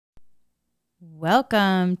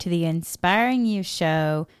Welcome to the Inspiring You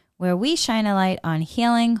Show, where we shine a light on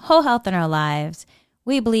healing, whole health in our lives.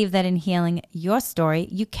 We believe that in healing your story,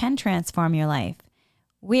 you can transform your life.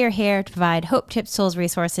 We are here to provide hope, tips, tools,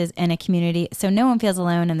 resources, and a community so no one feels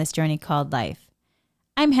alone in this journey called life.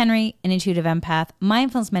 I'm Henry, an intuitive empath,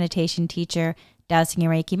 mindfulness meditation teacher, dowsing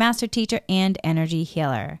and Reiki master teacher, and energy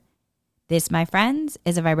healer. This, my friends,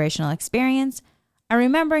 is a vibrational experience, a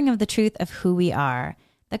remembering of the truth of who we are.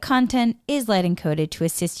 The content is light encoded to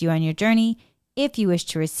assist you on your journey if you wish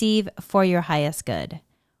to receive for your highest good.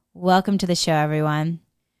 Welcome to the show, everyone.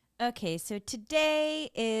 Okay, so today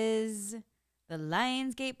is the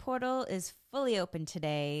Lionsgate portal is fully open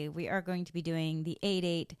today. We are going to be doing the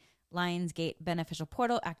 8/8 Lionsgate beneficial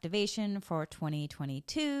portal activation for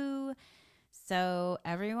 2022. So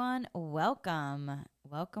everyone, welcome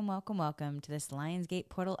to this Lionsgate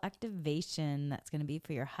portal activation that's going to be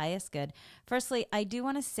for your highest good. Firstly, I do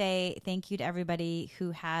want to say thank you to everybody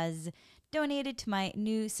who has donated to my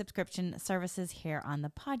new subscription services here on the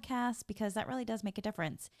podcast, because that really does make a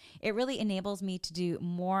difference. It really enables me to do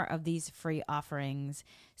more of these free offerings.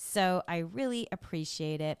 So I really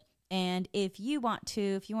appreciate it. And if you want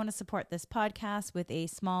to support this podcast with a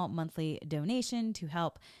small monthly donation to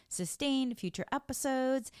help sustain future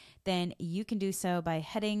episodes, then you can do so by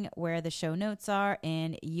heading where the show notes are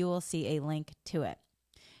and you will see a link to it.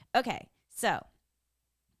 Okay, so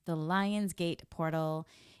the Lionsgate portal,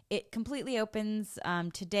 it completely opens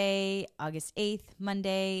today, August 8th,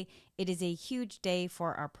 Monday. It is a huge day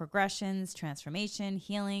for our progressions, transformation,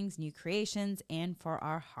 healings, new creations, and for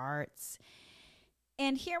our hearts.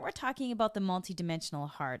 And here we're talking about the multidimensional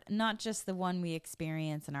heart, not just the one we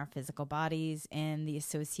experience in our physical bodies and the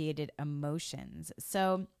associated emotions.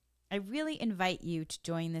 So I really invite you to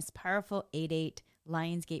join this powerful 8/8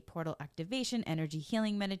 Lionsgate portal activation energy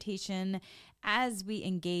healing meditation as we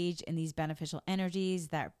engage in these beneficial energies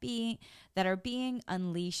that are being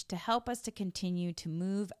unleashed to help us to continue to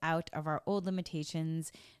move out of our old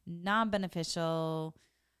limitations, non-beneficial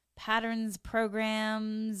patterns,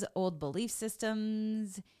 programs, old belief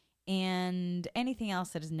systems, and anything else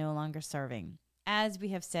that is no longer serving. As we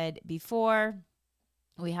have said before,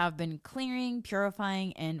 we have been clearing,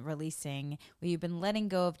 purifying, and releasing. We've been letting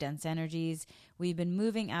go of dense energies. We've been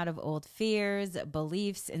moving out of old fears,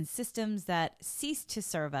 beliefs, and systems that cease to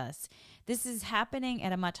serve us. This is happening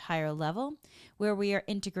at a much higher level, where we are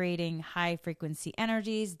integrating high frequency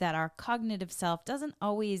energies that our cognitive self doesn't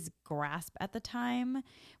always grasp at the time.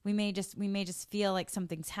 We may just feel like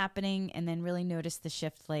something's happening and then really notice the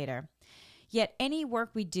shift later. Yet any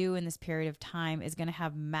work we do in this period of time is going to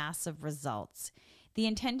have massive results. The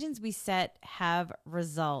intentions we set have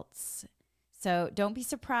results. So don't be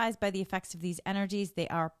surprised by the effects of these energies. They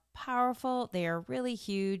are powerful. They are really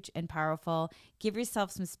huge and powerful. Give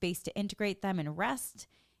yourself some space to integrate them and rest.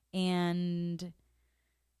 And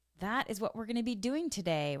that is what we're going to be doing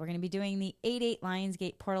today. We're going to be doing the 8/8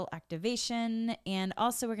 Lionsgate portal activation. And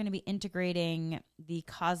also we're going to be integrating the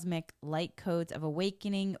cosmic light codes of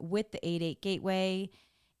awakening with the 8/8 gateway.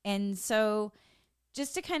 And so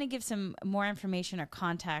just to kind of give some more information or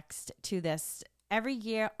context to this, every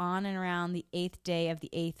year on and around the 8th day of the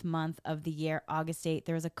 8th month of the year, August 8th,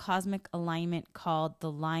 there is a cosmic alignment called the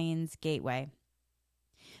Lion's Gateway.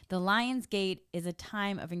 The Lion's Gate is a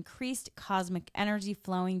time of increased cosmic energy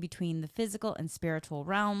flowing between the physical and spiritual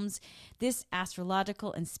realms. This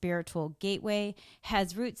astrological and spiritual gateway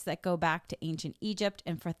has roots that go back to ancient Egypt,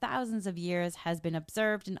 and for thousands of years has been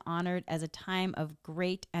observed and honored as a time of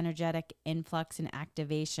great energetic influx and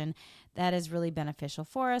activation that is really beneficial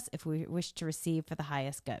for us if we wish to receive for the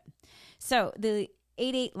highest good. So the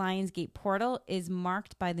 8/8 Lionsgate portal is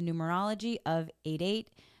marked by the numerology of 8/8,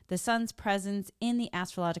 the sun's presence in the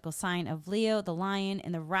astrological sign of Leo, the lion,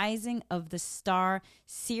 and the rising of the star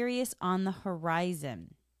Sirius on the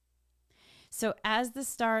horizon. So as the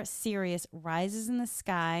star Sirius rises in the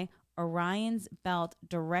sky, Orion's belt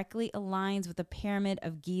directly aligns with the pyramid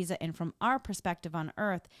of Giza, and from our perspective on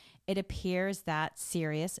Earth, it appears that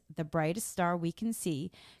Sirius, the brightest star we can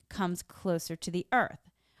see, comes closer to the Earth.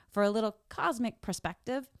 For a little cosmic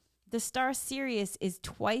perspective, the star Sirius is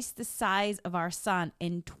twice the size of our sun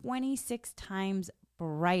and 26 times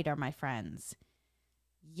brighter, my friends.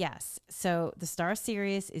 Yes, so the star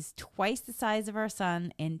Sirius is twice the size of our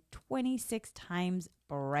sun and 26 times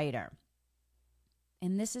brighter.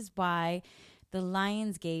 And this is why the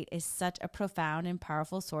Lion's Gate is such a profound and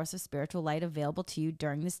powerful source of spiritual light available to you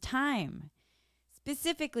during this time.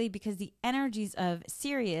 Specifically because the energies of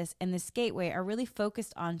Sirius and this gateway are really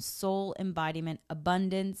focused on soul embodiment,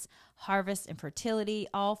 abundance, harvest, and fertility,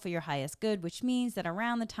 all for your highest good, which means that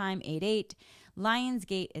around the time 8/8,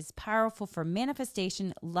 Lionsgate is powerful for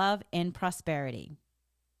manifestation, love, and prosperity.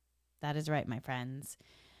 That is right, my friends.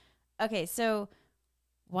 Okay, so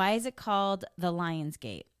why is it called the Lion's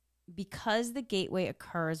Gate? Because the gateway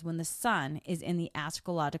occurs when the sun is in the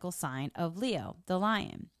astrological sign of Leo, the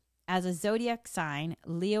lion. As a zodiac sign,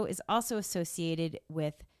 Leo is also associated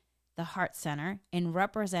with the heart center and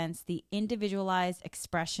represents the individualized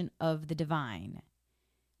expression of the divine.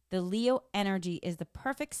 The Leo energy is the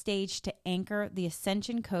perfect stage to anchor the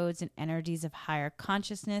ascension codes and energies of higher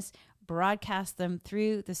consciousness, broadcast them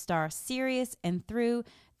through the star Sirius and through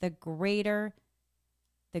the great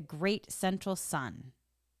central sun.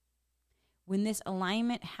 When this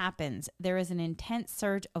alignment happens, there is an intense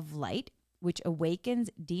surge of light, which awakens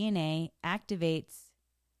DNA, activates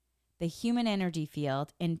the human energy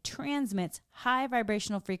field, and transmits high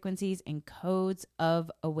vibrational frequencies and codes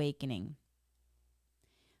of awakening.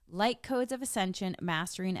 Light codes of ascension,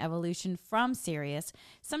 mastery, and evolution from Sirius,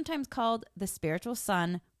 sometimes called the spiritual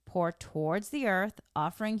sun, pour towards the earth,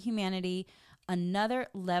 offering humanity another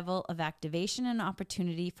level of activation and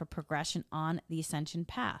opportunity for progression on the ascension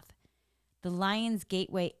path. The Lion's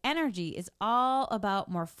Gateway energy is all about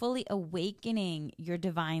more fully awakening your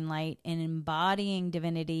divine light and embodying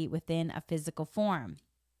divinity within a physical form.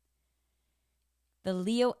 The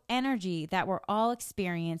Leo energy that we're all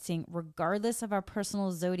experiencing, regardless of our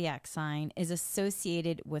personal zodiac sign, is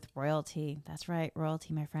associated with royalty. That's right,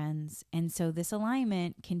 royalty, my friends. And so this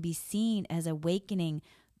alignment can be seen as awakening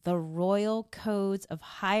the royal codes of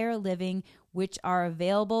higher living, which are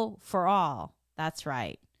available for all. That's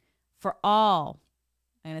right. For all.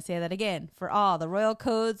 I'm going to say that again. For all. The royal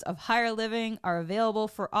codes of higher living are available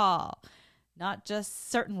for all, not just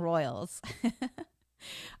certain royals.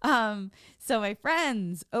 So my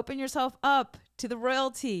friends, open yourself up to the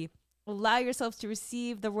royalty. Allow yourselves to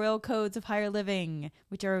receive the royal codes of higher living,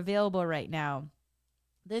 which are available right now.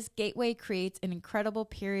 This gateway creates an incredible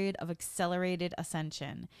period of accelerated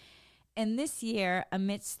ascension. And this year,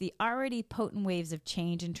 amidst the already potent waves of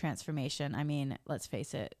change and transformation, I mean, let's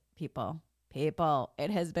face it, people, it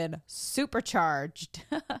has been supercharged.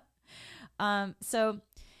 So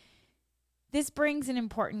this brings an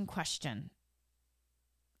important question.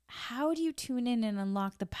 How do you tune in and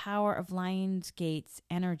unlock the power of Lionsgate's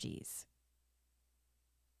energies?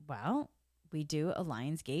 Well, we do a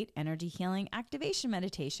Lionsgate energy healing activation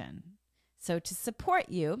meditation. So to support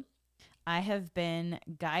you, I have been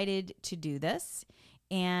guided to do this,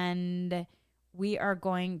 and we are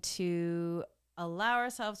going to allow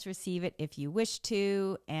ourselves to receive it if you wish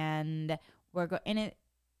to, and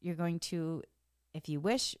you're going to, if you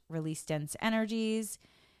wish, release dense energies,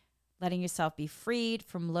 letting yourself be freed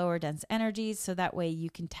from lower dense energies, so that way you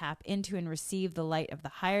can tap into and receive the light of the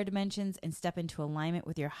higher dimensions and step into alignment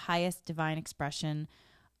with your highest divine expression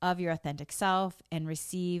of your authentic self and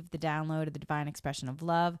receive the download of the divine expression of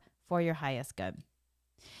love for your highest good.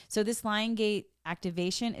 So this Lionsgate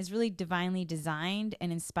activation is really divinely designed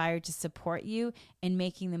and inspired to support you in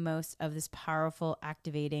making the most of this powerful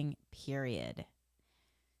activating period.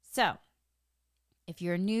 So if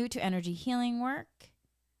you're new to energy healing work,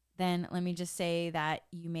 then let me just say that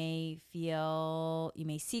you may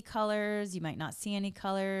see colors, you might not see any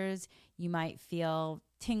colors, you might feel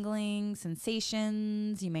tingling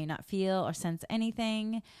sensations, you may not feel or sense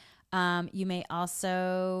anything. You may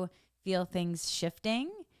also feel things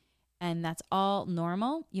shifting, and that's all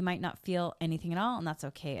normal. You might not feel anything at all, and that's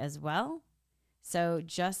okay as well. So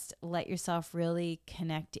just let yourself really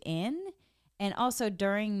connect in. And also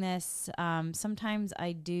during this, sometimes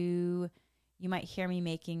you might hear me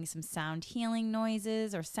making some sound healing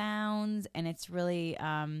noises or sounds, and it's really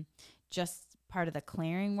just part of the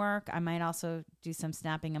clearing work. I might also do some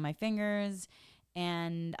snapping of my fingers,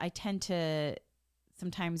 and I tend to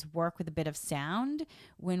sometimes work with a bit of sound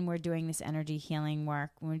when we're doing this energy healing work,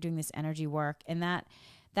 when we're doing this energy work, and that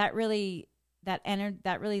really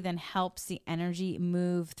then helps the energy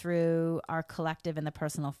move through our collective and the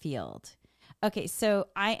personal field. Okay, so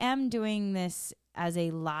I am doing this as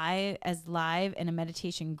live in a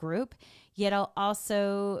meditation group, yet I'll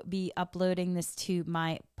also be uploading this to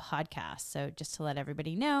my podcast. So just to let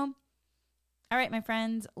everybody know. All right, my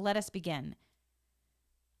friends, let us begin.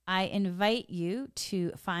 I invite you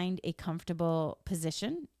to find a comfortable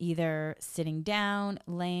position, either sitting down,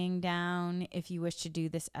 laying down. If you wish to do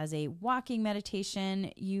this as a walking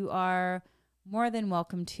meditation, you are more than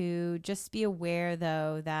welcome to. Just be aware,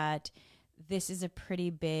 though, that this is a pretty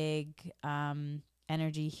big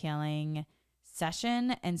energy healing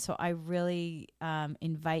session. And so I really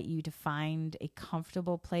invite you to find a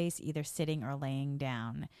comfortable place, either sitting or laying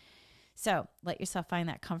down. So let yourself find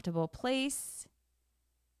that comfortable place.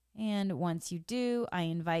 And once you do, I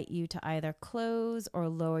invite you to either close or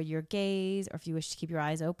lower your gaze, or if you wish to keep your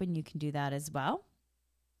eyes open, you can do that as well.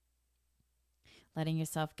 Letting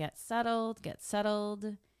yourself get settled, get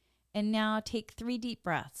settled. And now take 3 deep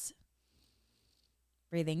breaths.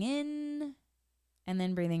 Breathing in and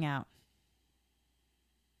then breathing out.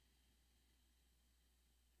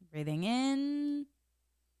 Breathing in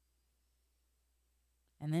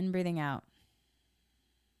and then breathing out.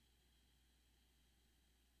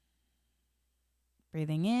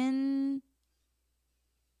 Breathing in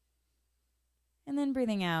and then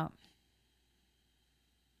breathing out.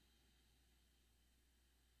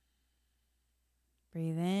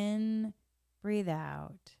 Breathe in, breathe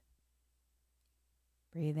out.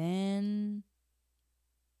 Breathe in,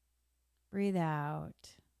 breathe out.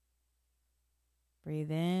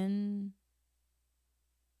 Breathe in,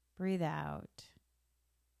 breathe out.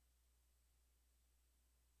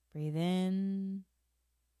 Breathe in,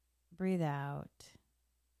 breathe out.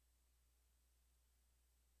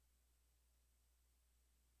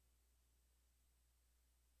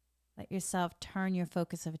 Let yourself turn your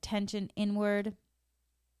focus of attention inward,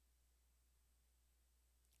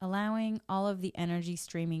 allowing all of the energy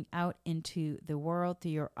streaming out into the world through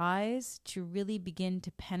your eyes to really begin to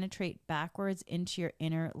penetrate backwards into your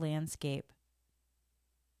inner landscape.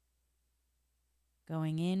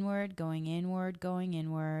 Going inward, going inward, going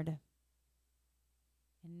inward.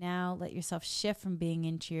 And now let yourself shift from being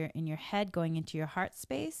in your head, going into your heart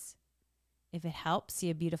space. If it helps, see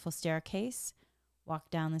a beautiful staircase. Walk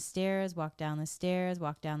down the stairs, walk down the stairs,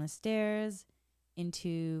 walk down the stairs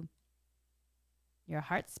into your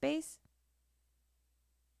heart space.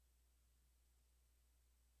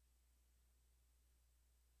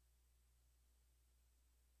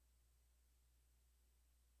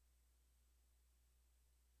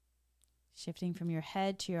 Shifting from your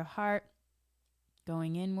head to your heart,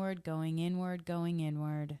 going inward, going inward, going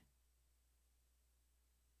inward.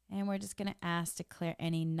 And we're just going to ask to clear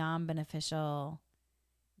any non-beneficial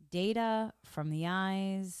data from the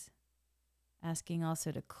eyes, asking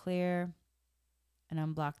also to clear and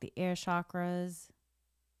unblock the air chakras.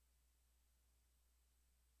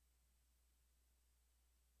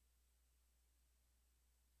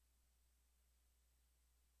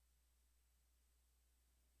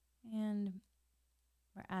 And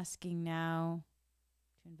we're asking now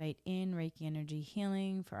to invite in Reiki energy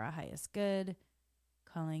healing for our highest good,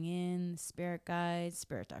 calling in spirit guides,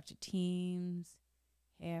 spirit doctor teams,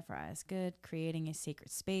 here for our highest good, creating a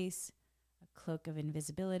sacred space, a cloak of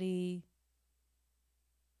invisibility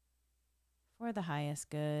for the highest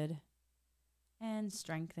good, and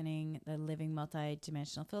strengthening the living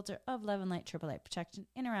multi-dimensional filter of love and light, triple light protection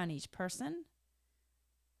in around each person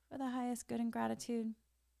for the highest good and gratitude.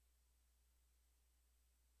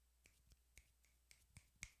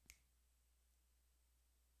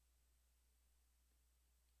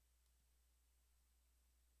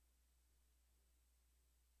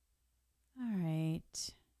 All right.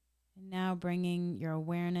 And now bringing your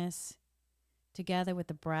awareness together with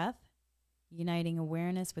the breath, uniting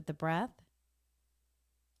awareness with the breath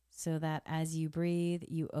so that as you breathe,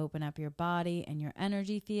 you open up your body and your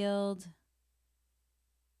energy field.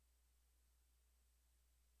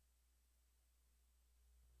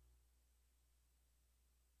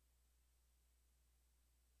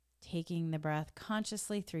 Taking the breath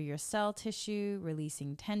consciously through your cell tissue,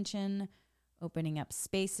 releasing tension, opening up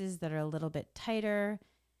spaces that are a little bit tighter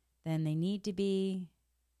than they need to be,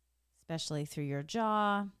 especially through your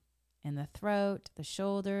jaw and the throat, the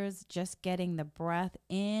shoulders, just getting the breath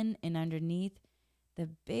in and underneath the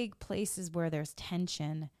big places where there's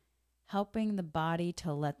tension, helping the body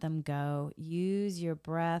to let them go. Use your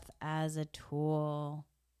breath as a tool.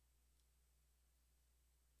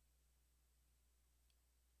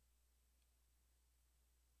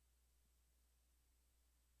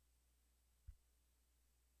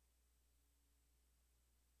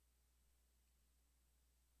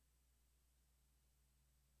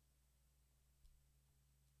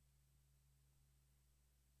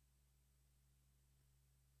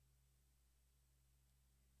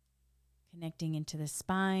 Connecting into the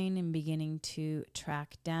spine and beginning to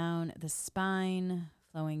track down the spine,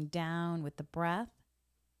 flowing down with the breath,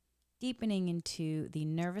 deepening into the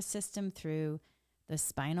nervous system through the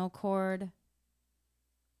spinal cord,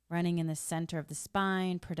 running in the center of the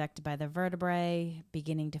spine, protected by the vertebrae,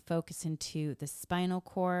 beginning to focus into the spinal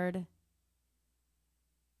cord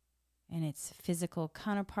and its physical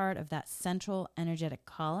counterpart of that central energetic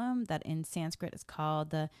column that in Sanskrit is called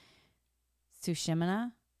the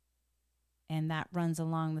Sushumna. And that runs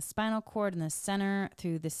along the spinal cord in the center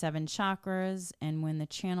through the 7 chakras. And when the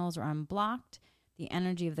channels are unblocked, the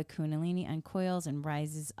energy of the Kundalini uncoils and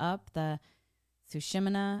rises up the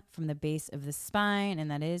Sushumna from the base of the spine,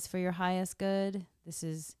 and that is for your highest good. This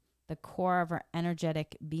is the core of our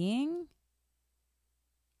energetic being.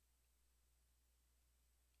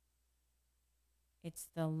 It's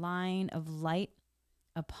the line of light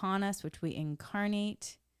upon us, which we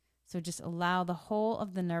incarnate. So just allow the whole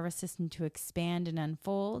of the nervous system to expand and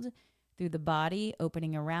unfold through the body,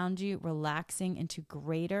 opening around you, relaxing into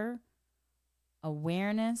greater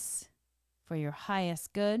awareness for your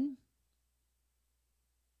highest good.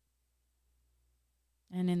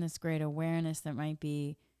 And in this great awareness, there might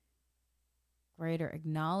be greater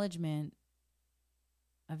acknowledgement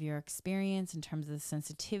of your experience in terms of the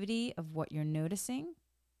sensitivity of what you're noticing.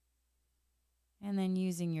 And then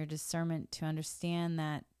using your discernment to understand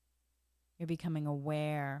that you're becoming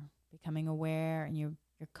aware, and your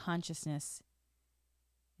consciousness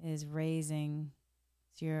is raising,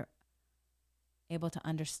 so you're able to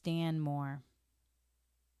understand more.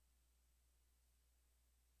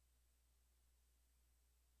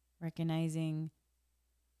 Recognizing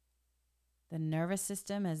the nervous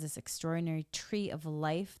system as this extraordinary tree of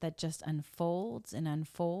life that just unfolds and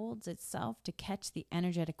unfolds itself to catch the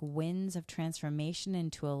energetic winds of transformation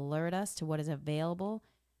and to alert us to what is available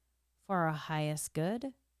for our highest good.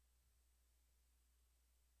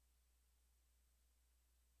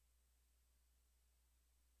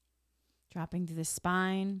 Dropping through the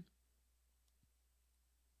spine,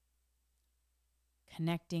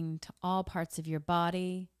 connecting to all parts of your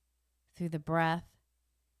body through the breath,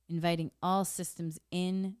 inviting all systems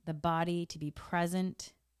in the body to be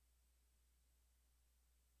present.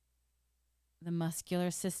 The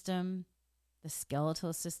muscular system, the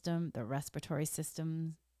skeletal system, the respiratory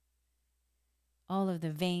systems, all of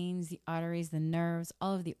the veins, the arteries, the nerves,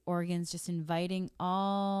 all of the organs, just inviting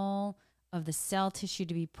all of the cell tissue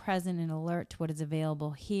to be present and alert to what is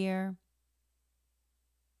available here.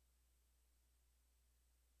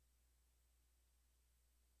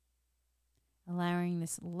 Allowing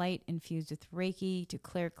this light infused with Reiki to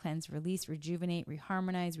clear, cleanse, release, rejuvenate,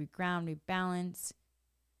 reharmonize, reground, rebalance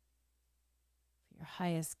for your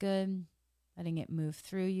highest good. Letting it move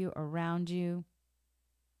through you, around you.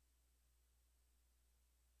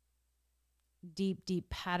 Deep, deep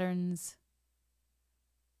patterns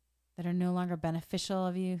that are no longer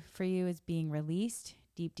beneficial for you is being released.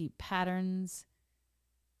 Deep, deep patterns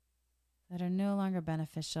that are no longer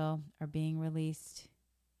beneficial are being released.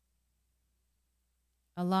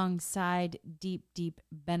 Alongside deep, deep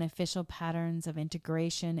beneficial patterns of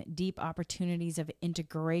integration, deep opportunities of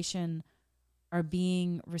integration are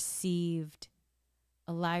being received.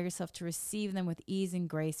 Allow yourself to receive them with ease and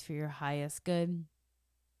grace for your highest good.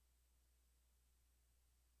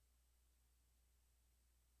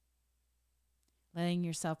 Letting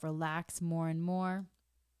yourself relax more and more.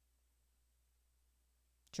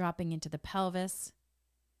 Dropping into the pelvis.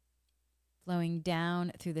 Flowing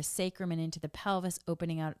down through the sacrum and into the pelvis,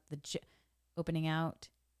 opening out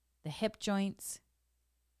the hip joints.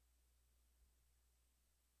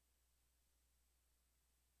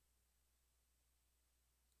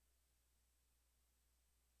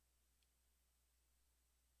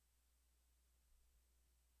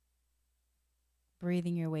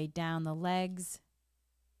 Breathing your way down the legs.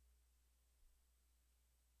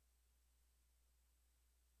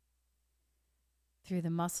 Through the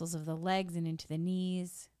muscles of the legs and into the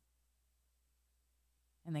knees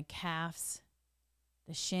and the calves,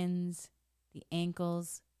 the shins, the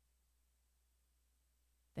ankles,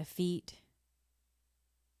 the feet.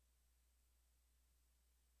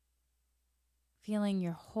 Feeling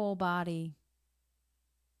your whole body,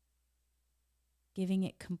 giving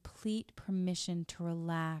it complete permission to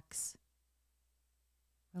relax.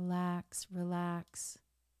 Relax, relax,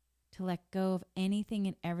 to let go of anything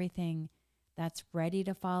and everything that's ready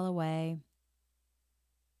to fall away.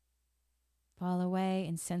 Fall away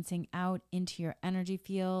and sensing out into your energy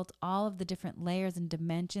field, all of the different layers and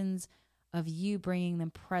dimensions of you, bringing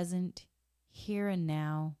them present here and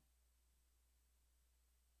now.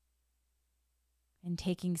 And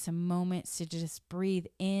taking some moments to just breathe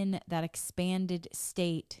in that expanded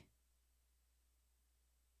state.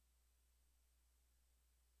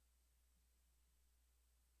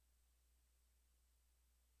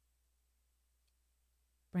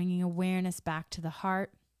 Bringing awareness back to the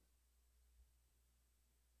heart.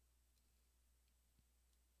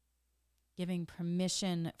 Giving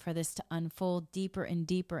permission for this to unfold deeper and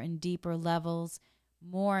deeper and deeper levels.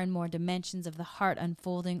 More and more dimensions of the heart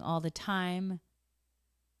unfolding all the time.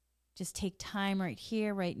 Just take time right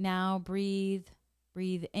here, right now. Breathe.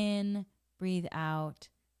 Breathe in. Breathe out.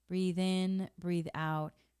 Breathe in. Breathe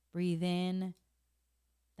out. Breathe in.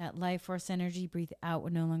 That life force energy, breathe out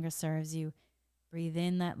what no longer serves you. Breathe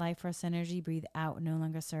in that life force energy, breathe out what no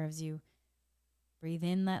longer serves you. Breathe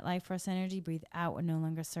in that life force energy, breathe out what no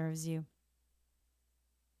longer serves you.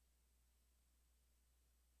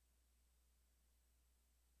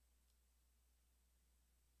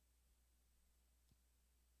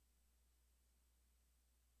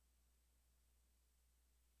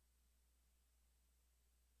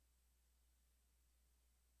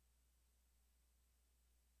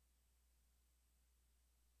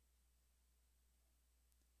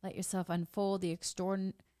 Let yourself unfold the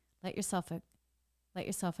let yourself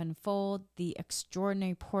unfold the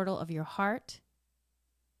extraordinary portal of your heart.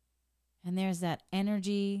 And there's that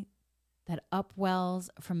energy that upwells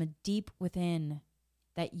from a deep within,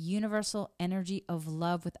 that universal energy of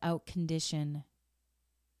love without condition.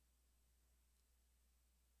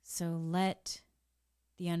 So let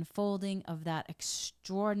the unfolding of that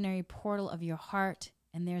extraordinary portal of your heart,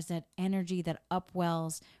 and there's that energy that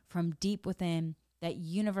upwells from deep within, that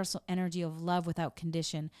universal energy of love without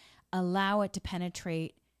condition. Allow it to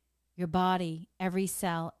penetrate your body, every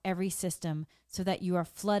cell, every system, so that you are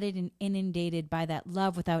flooded and inundated by that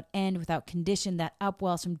love without end, without condition, that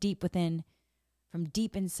upwells from deep within, from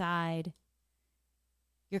deep inside.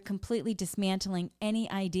 You're completely dismantling any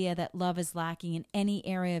idea that love is lacking in any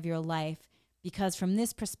area of your life, because from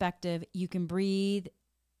this perspective, you can breathe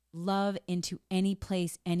love into any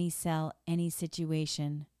place, any cell, any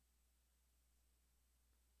situation.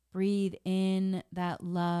 Breathe in that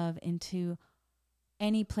love into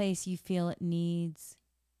any place you feel it needs.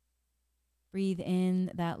 Breathe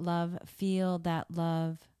in that love. Feel that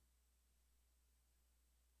love.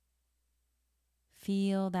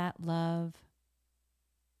 Feel that love.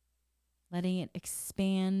 Letting it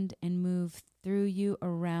expand and move through you,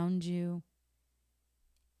 around you.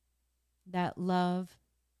 That love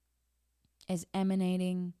is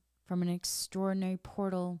emanating from an extraordinary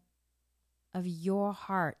portal of your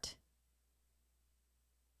heart.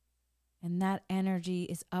 And that energy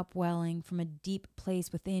is upwelling from a deep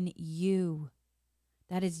place within you.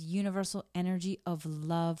 That is universal energy of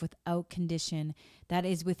love without condition. That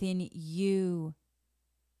is within you.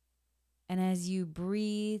 And as you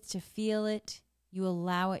breathe to feel it, you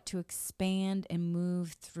allow it to expand and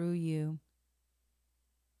move through you.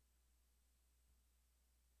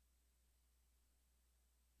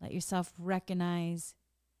 Let yourself recognize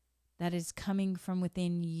that is coming from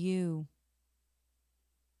within you.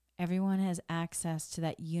 Everyone has access to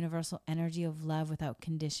that universal energy of love without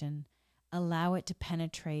condition. Allow it to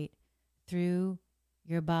penetrate through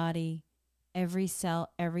your body, every cell,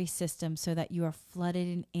 every system, so that you are flooded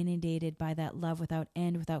and inundated by that love without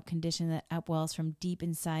end, without condition that upwells from deep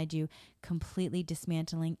inside you, completely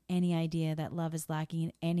dismantling any idea that love is lacking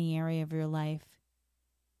in any area of your life.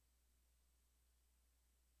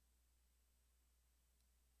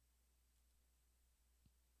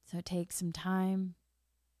 So take some time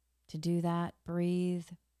to do that. Breathe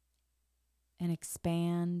and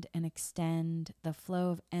expand and extend the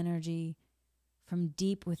flow of energy from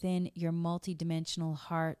deep within your multidimensional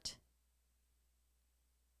heart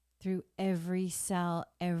through every cell,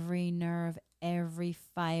 every nerve, every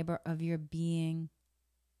fiber of your being,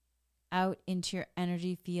 out into your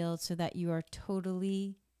energy field, so that you are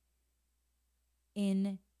totally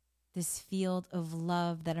in this field of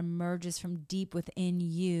love that emerges from deep within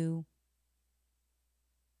you.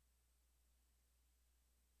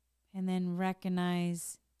 And then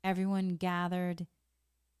recognize everyone gathered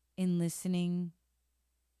in listening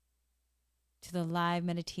to the live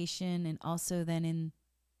meditation, and also then in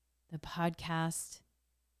the podcast.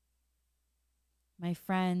 My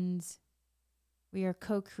friends, we are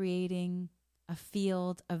co-creating a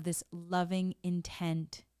field of this loving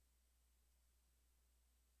intent.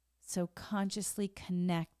 So consciously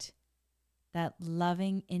connect that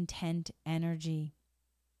loving intent energy.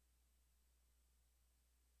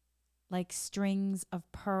 Like strings of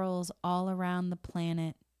pearls all around the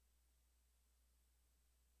planet.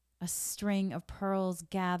 A string of pearls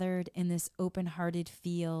gathered in this open-hearted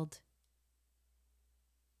field.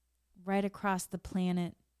 Right across the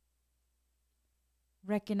planet.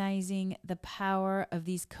 Recognizing the power of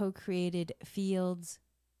these co-created fields.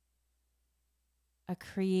 A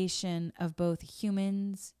creation of both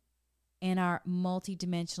humans and our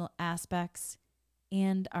multidimensional aspects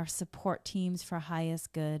and our support teams for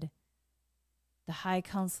highest good. The High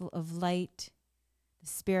Council of Light, the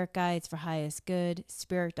Spirit Guides for highest good,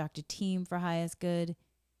 Spirit Doctor Team for highest good,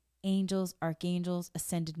 angels, archangels,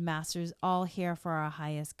 ascended masters, all here for our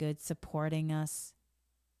highest good, supporting us.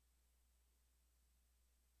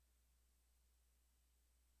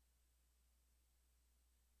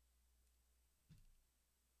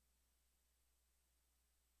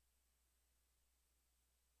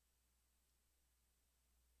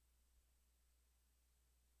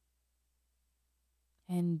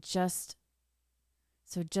 And just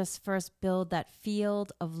first build that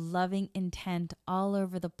field of loving intent all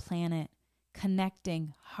over the planet,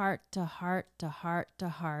 connecting heart to heart to heart to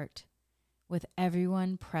heart with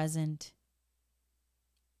everyone present.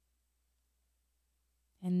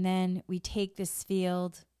 And then we take this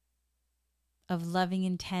field of loving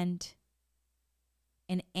intent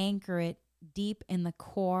and anchor it deep in the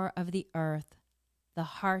core of the earth, the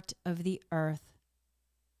heart of the earth.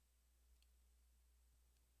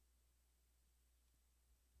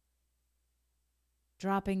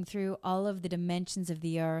 Dropping through all of the dimensions of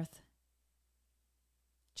the earth.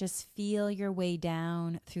 Just feel your way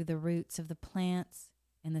down through the roots of the plants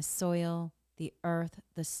and the soil, the earth,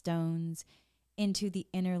 the stones, into the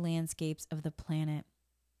inner landscapes of the planet.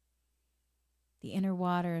 The inner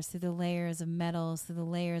waters, through the layers of metals, through the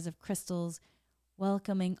layers of crystals,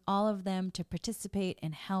 welcoming all of them to participate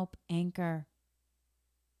and help anchor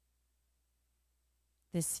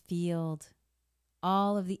this field,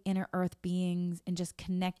 all of the inner earth beings, and just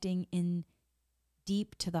connecting in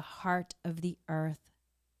deep to the heart of the earth.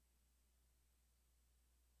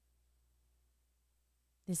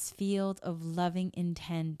 This field of loving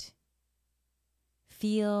intent.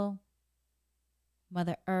 Feel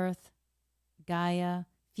Mother Earth, Gaia,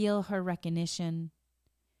 feel her recognition,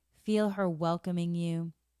 feel her welcoming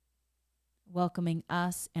you, welcoming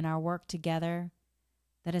us in our work together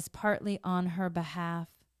that is partly on her behalf.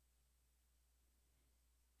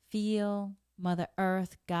 Feel Mother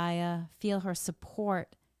Earth, Gaia, feel her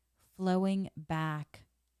support flowing back,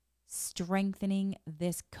 strengthening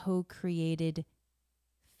this co-created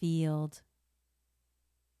field.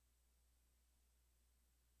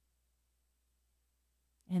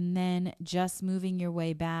 And then just moving your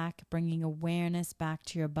way back, bringing awareness back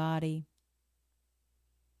to your body.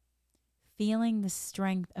 Feeling the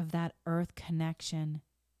strength of that earth connection.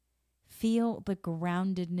 Feel the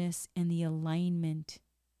groundedness and the alignment.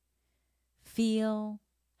 Feel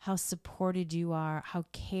how supported you are, how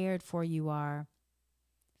cared for you are.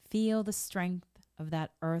 Feel the strength of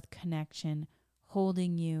that earth connection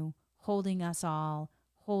holding you, holding us all,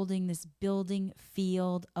 holding this building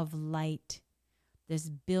field of light. This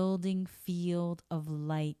building field of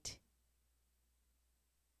light.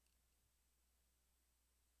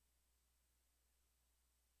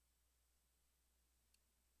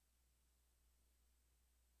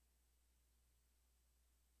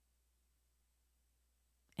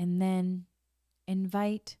 And then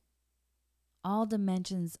invite all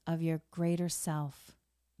dimensions of your greater self,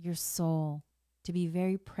 your soul, to be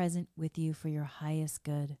very present with you for your highest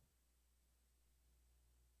good.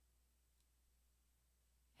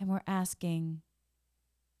 And we're asking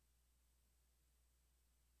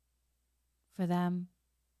for them,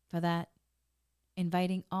 for that,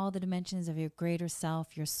 inviting all the dimensions of your greater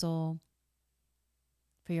self, your soul,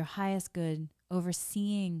 for your highest good,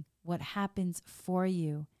 overseeing what happens for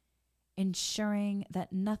you, ensuring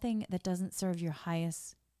that nothing that doesn't serve your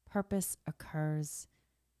highest purpose occurs,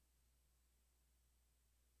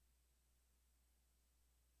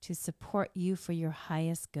 to support you for your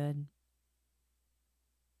highest good.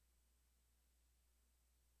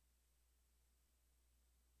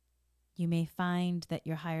 You may find that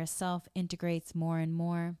your higher self integrates more and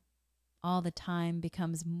more, all the time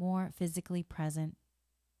becomes more physically present.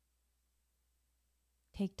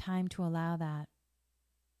 Take time to allow that.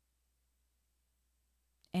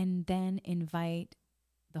 And then invite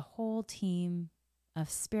the whole team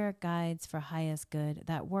of spirit guides for highest good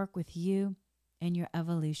that work with you and your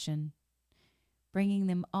evolution, bringing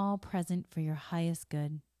them all present for your highest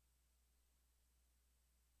good.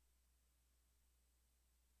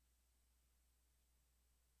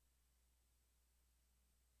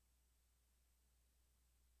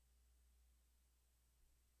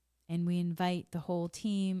 And we invite the whole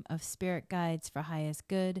team of spirit guides for highest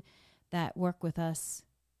good that work with us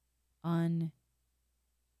on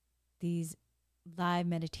these live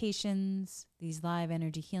meditations, these live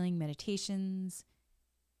energy healing meditations,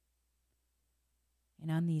 and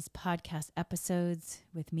on these podcast episodes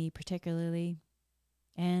with me particularly,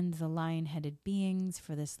 and the lion-headed beings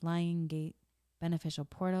for this Lion Gate beneficial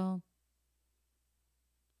portal,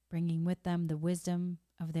 bringing with them the wisdom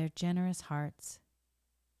of their generous hearts.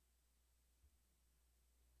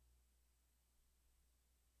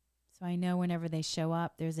 So I know whenever they show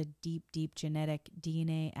up, there's a deep, deep genetic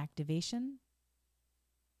DNA activation.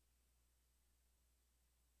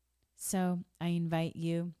 So I invite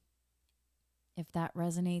you, if that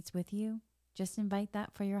resonates with you, just invite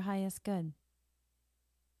that for your highest good.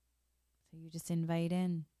 So you just invite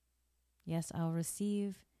in, yes, I'll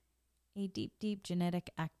receive a deep, deep genetic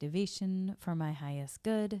activation for my highest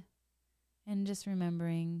good. And just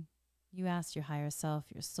remembering you asked your higher self,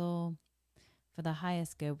 your soul, for the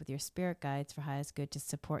highest good with your spirit guides for highest good to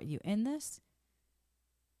support you in this.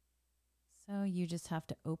 So you just have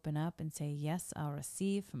to open up and say, yes, I'll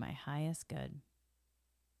receive for my highest good.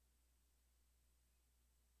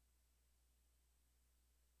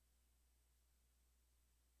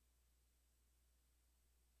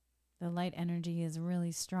 The light energy is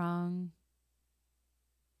really strong.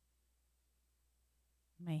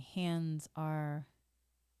 My hands are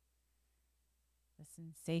the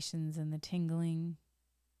sensations and the tingling.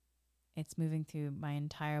 It's moving through my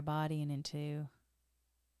entire body and into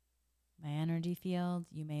my energy field.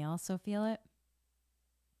 You may also feel it.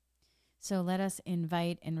 So let us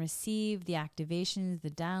invite and receive the activations,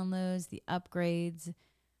 the downloads, the upgrades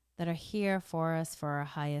that are here for us for our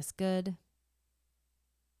highest good.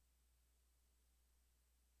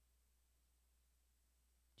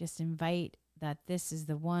 Just invite that this is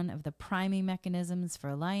the one of the priming mechanisms for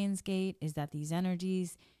Lionsgate, is that these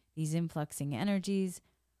energies, these influxing energies,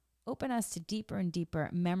 open us to deeper and deeper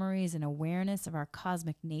memories and awareness of our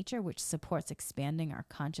cosmic nature, which supports expanding our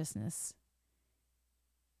consciousness.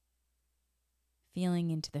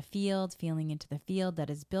 Feeling into the field that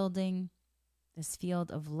is building, this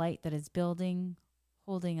field of light that is building,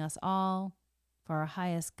 holding us all for our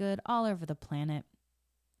highest good all over the planet.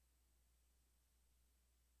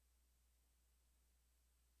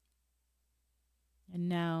 And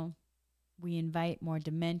now we invite more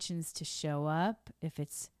dimensions to show up if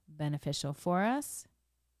it's beneficial for us.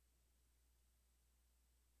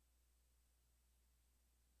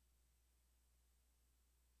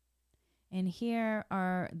 And here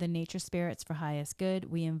are the nature spirits for highest good.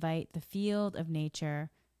 We invite the field of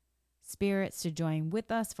nature spirits to join with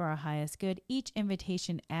us for our highest good. Each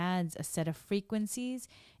invitation adds a set of frequencies,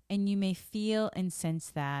 and you may feel and sense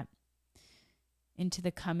that into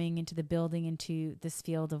the coming, into the building, into this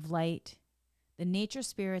field of light. The nature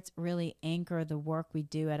spirits really anchor the work we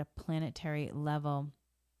do at a planetary level.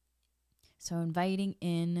 So inviting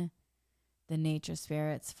in the nature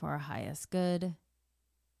spirits for our highest good.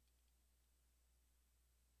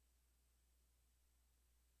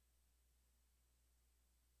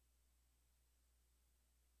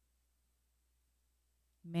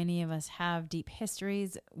 Many of us have deep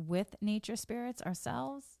histories with nature spirits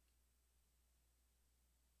ourselves.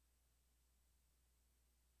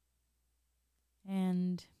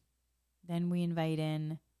 And then we invite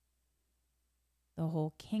in the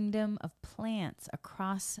whole kingdom of plants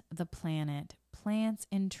across the planet, plants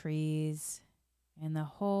and trees, and the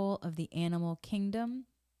whole of the animal kingdom.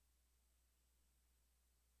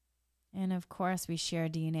 And of course, we share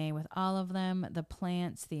DNA with all of them, the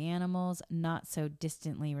plants, the animals, not so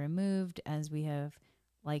distantly removed as we have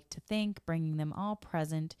liked to think, bringing them all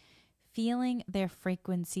present, feeling their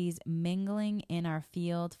frequencies mingling in our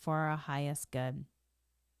field for our highest good.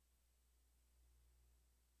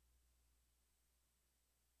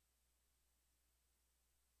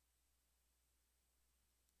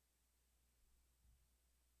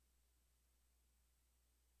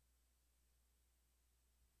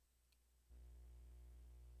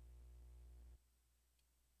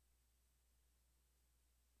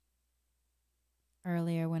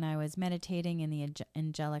 Earlier, when I was meditating and the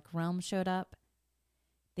angelic realm showed up,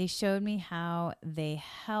 they showed me how they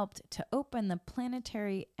helped to open the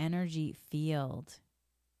planetary energy field.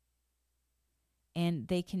 And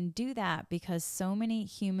they can do that because so many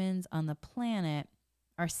humans on the planet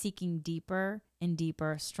are seeking deeper and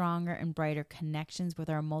deeper, stronger and brighter connections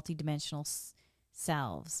with our multidimensional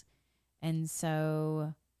selves. And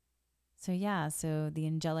so the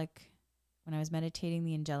angelic, when I was meditating,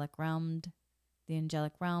 the angelic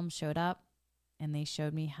realm showed up, and they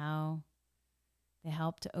showed me how they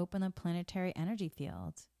helped to open the planetary energy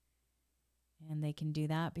field. And they can do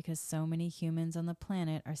that because so many humans on the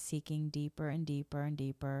planet are seeking deeper and deeper and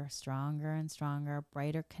deeper, stronger and stronger,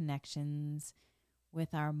 brighter connections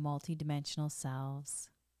with our multidimensional selves.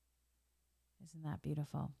 Isn't that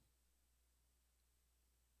beautiful?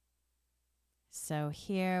 So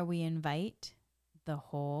here we invite the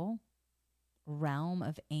whole realm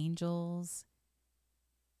of angels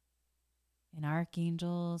and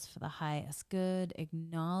archangels for the highest good,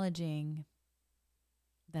 acknowledging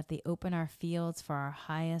that they open our fields for our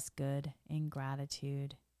highest good in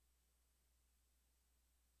gratitude.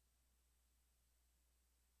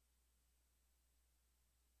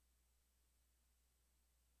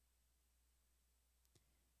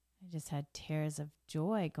 I just had tears of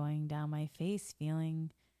joy going down my face,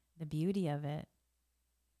 feeling the beauty of it.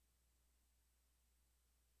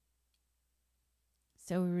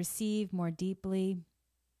 So we receive more deeply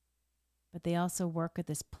but they also work at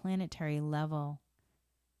this planetary level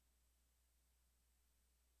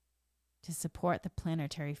to support the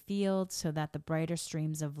planetary field so that the brighter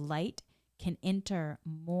streams of light can enter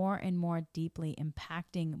more and more deeply,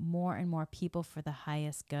 impacting more and more people for the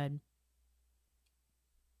highest good.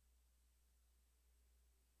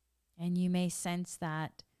 And you may sense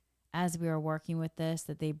that as we are working with this,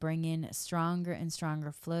 that they bring in stronger and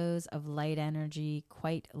stronger flows of light energy,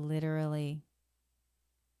 quite literally.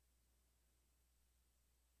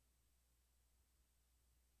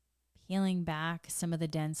 Peeling back some of the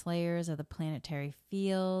dense layers of the planetary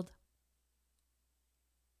field.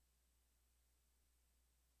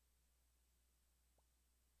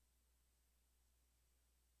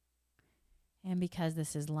 And because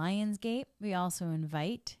this is Lionsgate, we also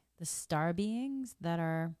invite the star beings that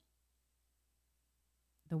are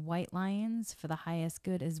the white lions for the highest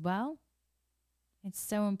good as well. It's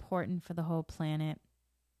so important for the whole planet.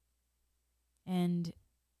 And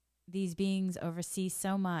these beings oversee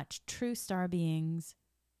so much, true star beings,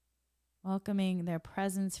 welcoming their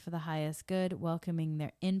presence for the highest good, welcoming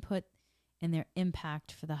their input and their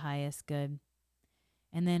impact for the highest good.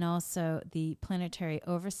 And then also the planetary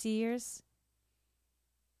overseers,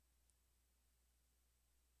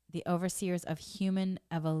 the overseers of human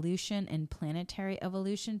evolution and planetary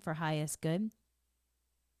evolution for highest good.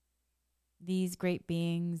 These great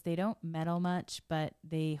beings, they don't meddle much, but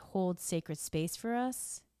they hold sacred space for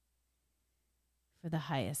us for the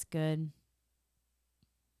highest good.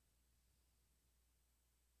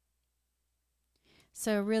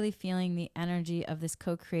 So really feeling the energy of this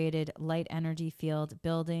co-created light energy field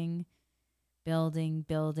building, building,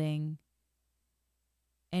 building.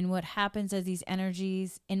 And what happens as these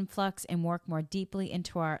energies influx and work more deeply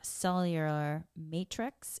into our cellular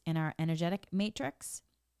matrix and our energetic matrix.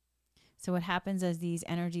 So what happens as these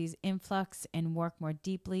energies influx and work more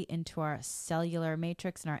deeply into our cellular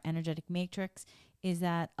matrix and our energetic matrix is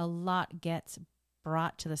that a lot gets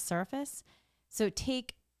brought to the surface. So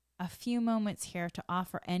take a few moments here to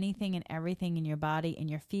offer anything and everything in your body, in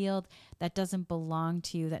your field, that doesn't belong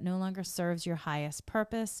to you, that no longer serves your highest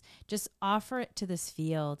purpose. Just offer it to this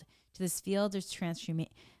field. To this field of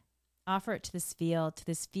transformation. Offer it to this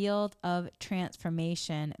field of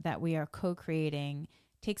transformation that we are co-creating.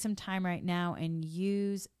 Take some time right now and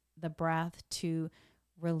use the breath to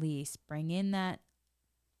release. Bring in that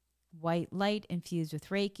white light infused with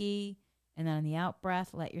Reiki, and then on the out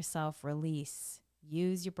breath, let yourself release.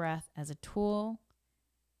 Use your breath as a tool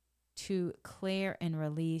to clear and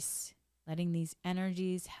release, letting these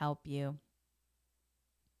energies help you.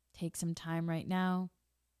 Take some time right now.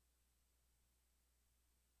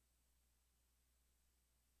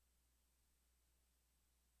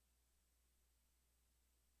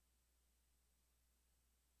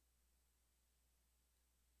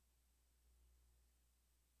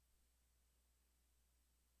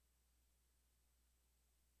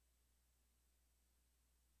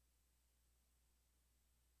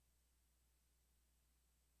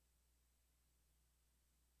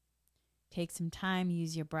 Take some time,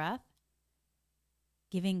 use your breath,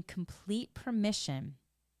 giving complete permission.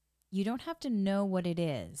 You don't have to know what it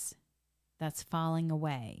is that's falling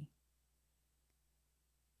away.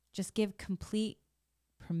 Just give complete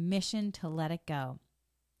permission to let it go.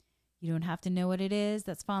 You don't have to know what it is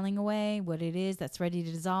that's falling away, what it is that's ready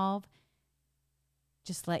to dissolve.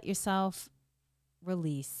 Just let yourself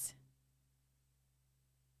release.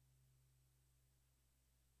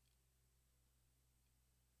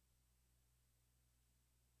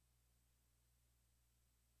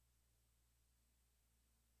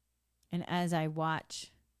 And as I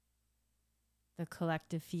watch the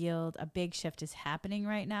collective field, a big shift is happening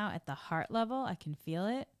right now at the heart level. I can feel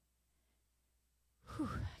it. Whew,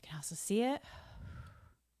 I can also see it.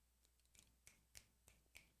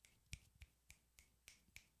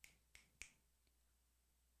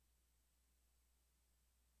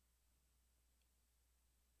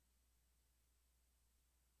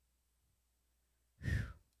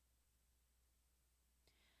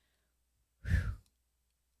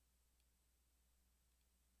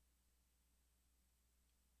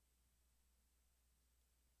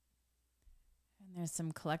 And there's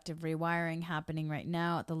some collective rewiring happening right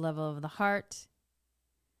now at the level of the heart.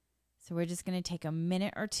 So we're just going to take a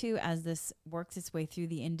minute or two as this works its way through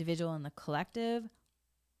the individual and the collective.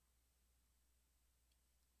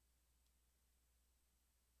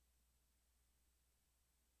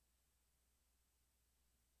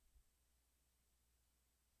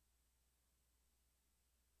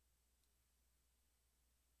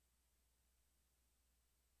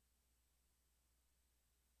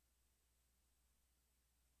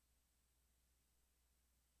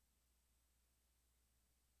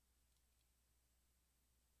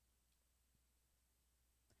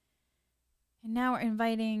 And now we're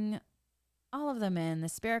inviting all of them in, the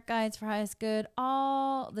spirit guides for highest good,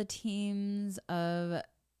 all the teams of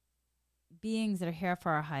beings that are here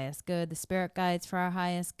for our highest good, the spirit guides for our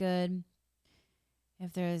highest good.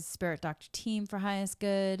 If there's spirit doctor team for highest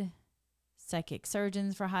good, psychic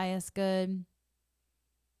surgeons for highest good.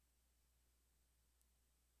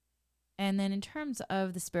 And then in terms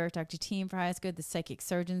of the spirit doctor team for highest good, the psychic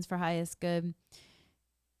surgeons for highest good.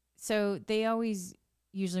 So they always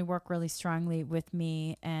usually work really strongly with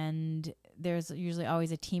me, and there's usually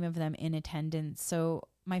always a team of them in attendance. So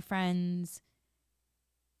my friends,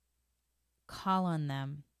 call on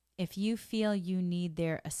them. If you feel you need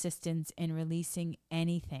their assistance in releasing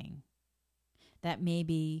anything that may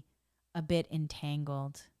be a bit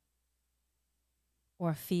entangled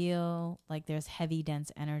or feel like there's heavy,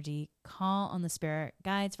 dense energy, call on the spirit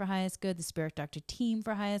guides for highest good, the spirit doctor team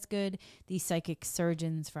for highest good, the psychic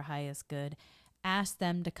surgeons for highest good. Ask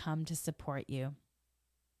them to come to support you.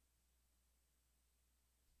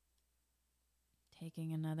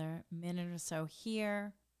 Taking another minute or so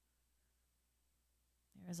here.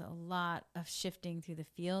 There's a lot of shifting through the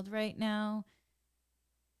field right now.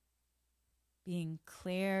 Being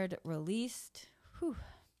cleared, released. Whew.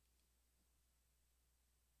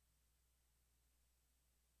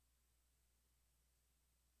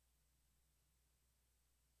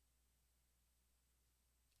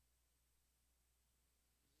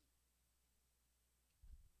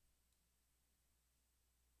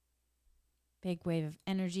 Big wave of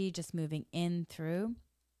energy just moving in through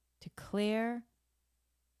to clear.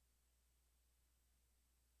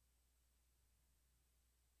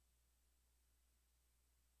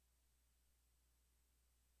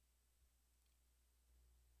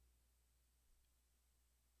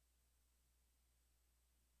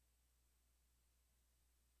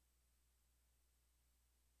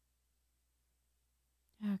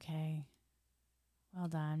 Okay. Well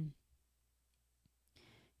done.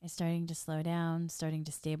 It's starting to slow down, starting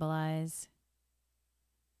to stabilize.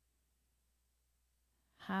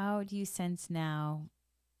 How do you sense now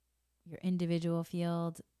your individual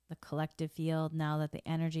field, the collective field, now that the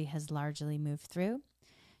energy has largely moved through?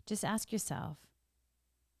 Just ask yourself.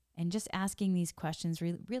 And just asking these questions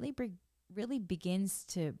really begins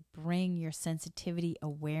to bring your sensitivity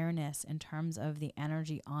awareness in terms of the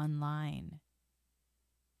energy online.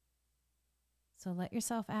 So let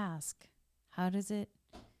yourself ask, how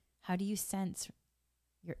do you sense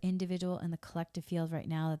your individual and the collective field right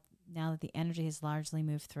now that the energy has largely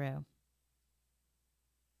moved through?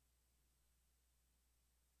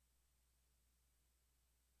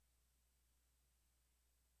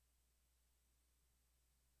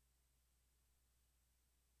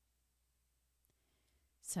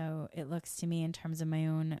 So it looks to me, in terms of my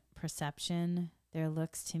own perception, there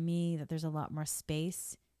looks to me that there's a lot more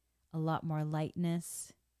space, a lot more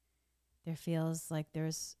lightness. There feels like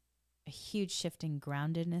there's a huge shift in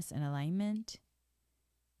groundedness and alignment.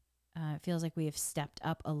 It feels like we have stepped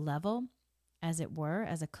up a level, as it were,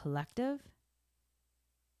 as a collective.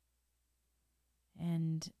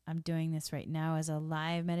 And I'm doing this right now as a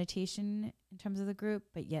live meditation in terms of the group,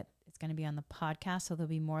 but yet it's going to be on the podcast, so there'll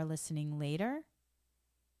be more listening later,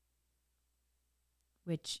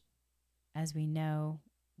 which, as we know,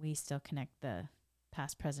 we still connect the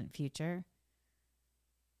past, present, future.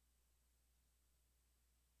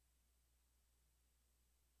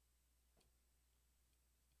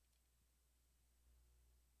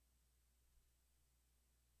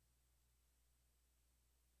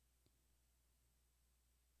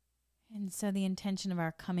 And so the intention of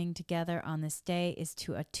our coming together on this day is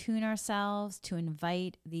to attune ourselves, to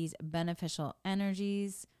invite these beneficial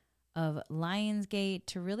energies of Lionsgate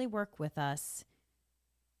to really work with us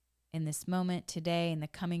in this moment today, in the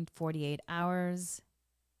coming 48 hours,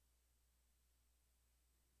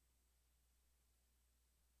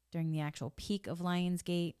 during the actual peak of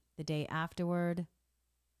Lionsgate, the day afterward.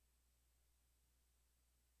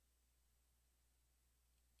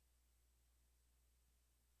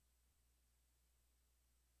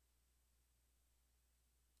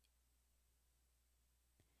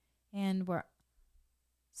 And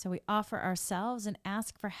we offer ourselves and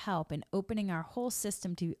ask for help in opening our whole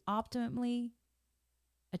system to be optimally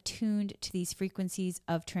attuned to these frequencies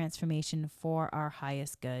of transformation for our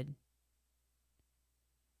highest good,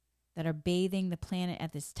 that are bathing the planet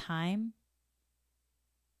at this time,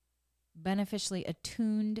 beneficially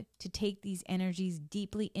attuned to take these energies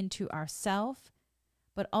deeply into ourself,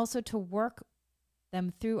 but also to work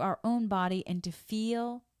them through our own body and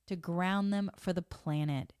to ground them for the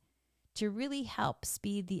planet, to really help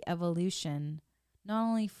speed the evolution, not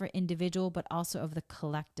only for individual, but also of the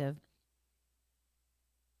collective.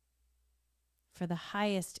 for the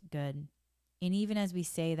highest good. And even as we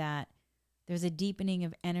say that, there's a deepening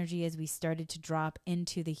of energy as we started to drop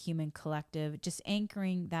into the human collective, just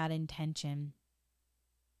anchoring that intention.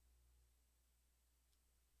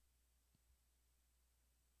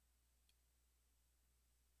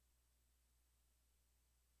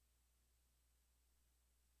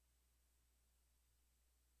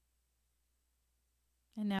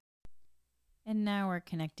 And now we're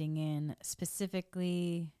connecting in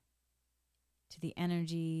specifically to the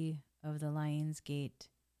energy of the Lion's Gate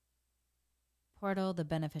portal, the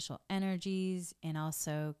beneficial energies, and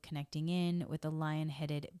also connecting in with the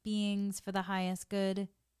lion-headed beings for the highest good.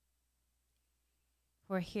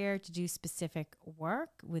 We're here to do specific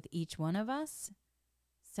work with each one of us.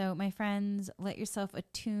 So, my friends, let yourself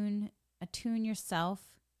attune yourself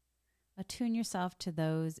to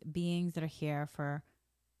those beings that are here for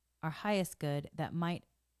our highest good that might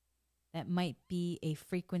be a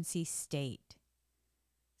frequency state.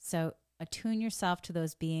 So attune yourself to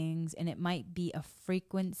those beings, and it might be a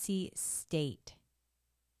frequency state.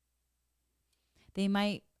 They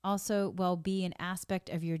might also well be an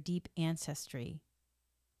aspect of your deep ancestry.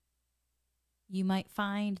 You might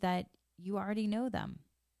find that you already know them.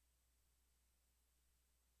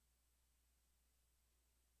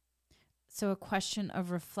 So a question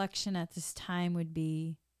of reflection at this time would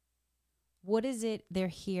be, what is it they're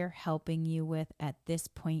here helping you with at this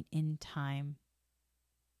point in time?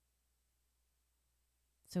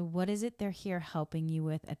 So what is it they're here helping you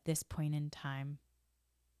with at this point in time?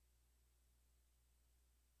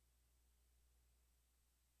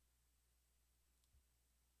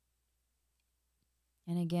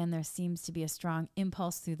 And again, there seems to be a strong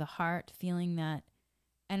impulse through the heart, feeling that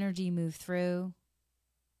energy move through.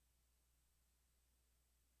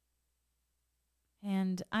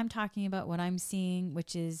 And I'm talking about what I'm seeing,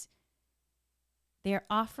 which is they're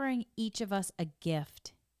offering each of us a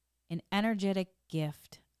gift, an energetic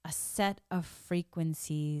gift, a set of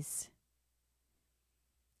frequencies,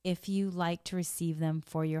 if you like to receive them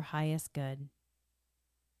for your highest good.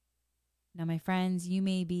 Now, my friends, you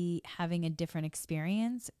may be having a different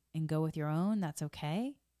experience and go with your own. That's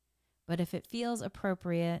okay. But if it feels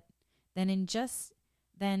appropriate, then just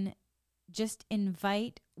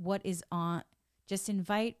invite what is on. Just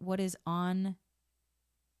invite what is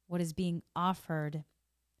being offered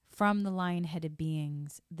from the lion-headed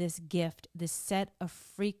beings, this gift, this set of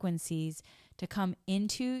frequencies to come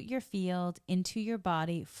into your field, into your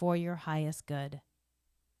body for your highest good.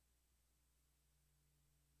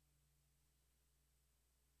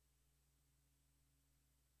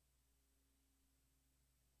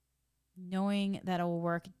 Knowing that it will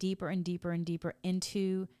work deeper and deeper and deeper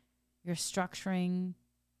into your structuring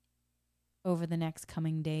over the next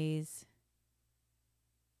coming days.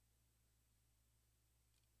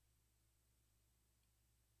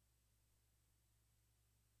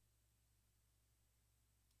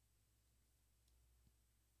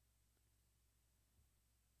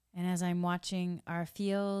 And as I'm watching our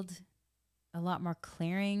field, a lot more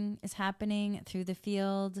clearing is happening through the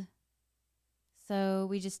field. So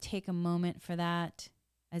we just take a moment for that.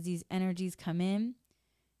 As these energies come in,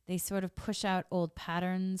 they sort of push out old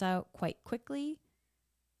patterns out quite quickly.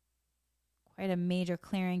 Quite a major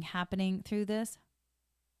clearing happening through this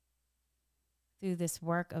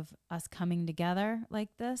work of us coming together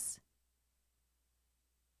like this.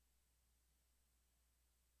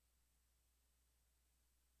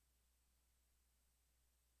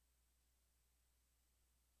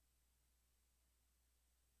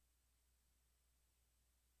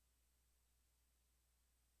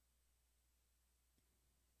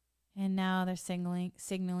 And now they're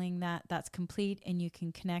signaling that that's complete and you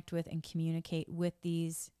can connect with and communicate with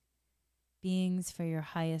these beings for your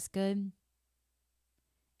highest good.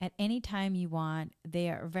 At any time you want, they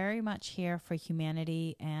are very much here for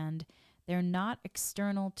humanity, and they're not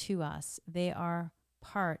external to us. They are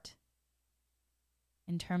part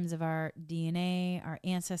in terms of our DNA, our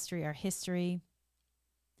ancestry, our history.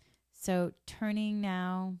 So turning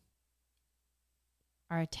now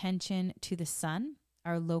our attention to the sun,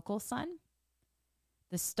 our local sun,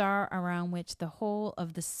 the star around which the whole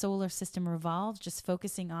of the solar system revolves, just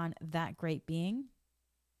focusing on that great being.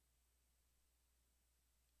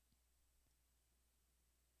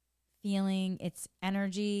 Feeling its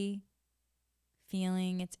energy,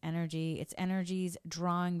 its energies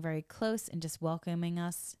drawing very close and just welcoming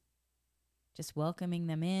us, just welcoming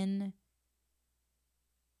them in.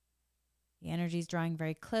 The energy's drawing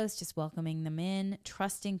very close, just welcoming them in,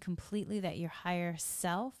 trusting completely that your higher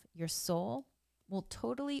self, your soul, will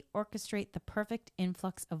totally orchestrate the perfect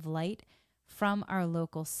influx of light from our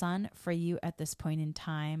local sun for you at this point in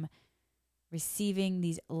time. receiving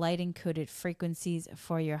these light encoded frequencies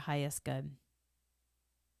for your highest good.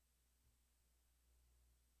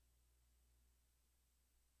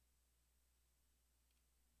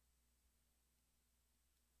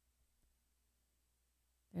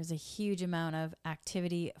 There's a huge amount of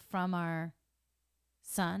activity from our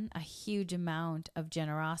sun, a huge amount of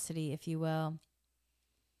generosity, if you will.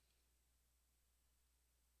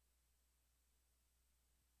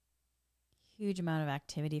 Huge amount of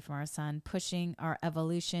activity from our sun, pushing our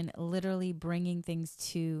evolution, literally bringing things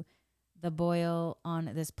to the boil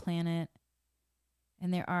on this planet.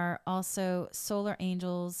 And there are also solar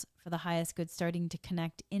angels for the highest good starting to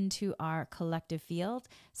connect into our collective field.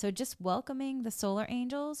 So just welcoming the solar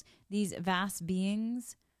angels, these vast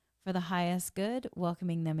beings for the highest good,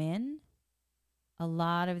 welcoming them in. A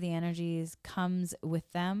lot of the energies comes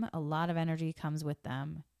with them. A lot of energy comes with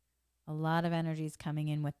them. A lot of energy is coming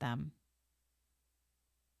in with them.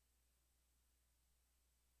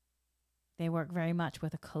 They work very much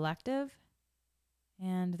with a collective,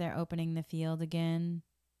 and they're opening the field again.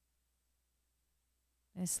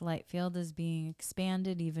 This light field is being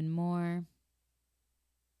expanded even more.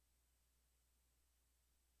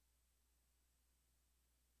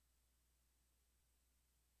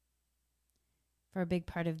 For a big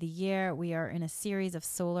part of the year, we are in a series of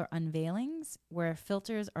solar unveilings where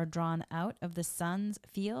filters are drawn out of the sun's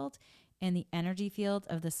field and the energy field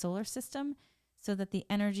of the solar system, so that the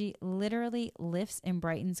energy literally lifts and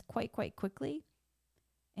brightens quite quickly.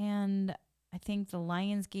 And I think the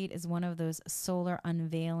Lion's Gate is one of those solar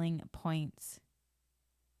unveiling points.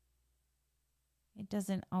 It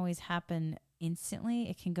doesn't always happen instantly.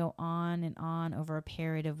 It can go on and on over a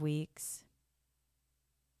period of weeks.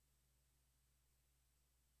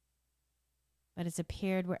 But it's a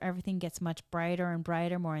period where everything gets much brighter and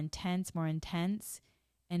brighter, more intense,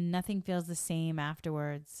 and nothing feels the same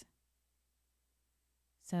afterwards.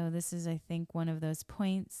 So this is, I think, one of those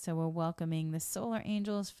points. So we're welcoming the solar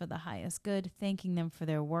angels for the highest good, thanking them for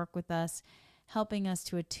their work with us, helping us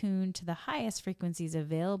to attune to the highest frequencies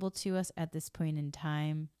available to us at this point in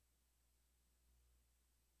time.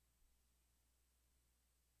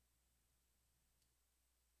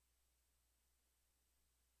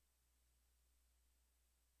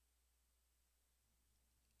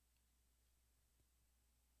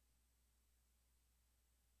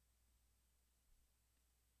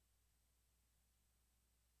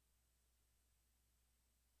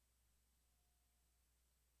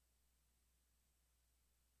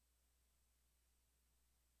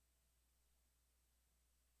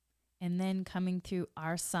 And then coming through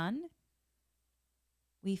our sun,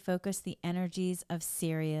 we focus the energies of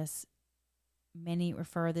Sirius. Many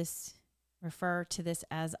refer to this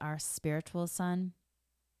as our spiritual sun.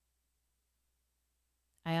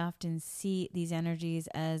 I often see these energies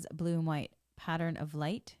as blue and white pattern of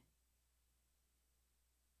light.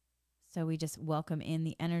 So we just welcome in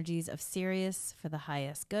the energies of Sirius for the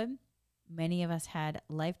highest good. Many of us had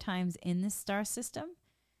lifetimes in this star system,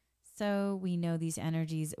 so we know these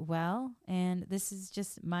energies well. And this is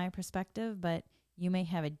just my perspective, but you may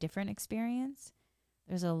have a different experience.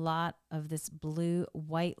 There's a lot of this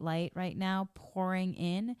blue-white light right now pouring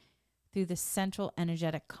in through the central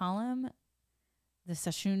energetic column, the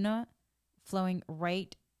Sushumna, flowing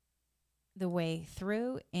right the way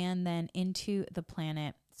through and then into the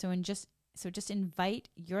planet. So just invite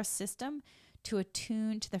your system to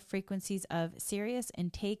attune to the frequencies of Sirius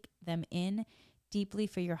and take them in deeply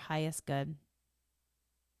for your highest good.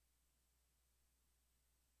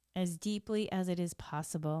 As deeply as it is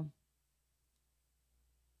possible.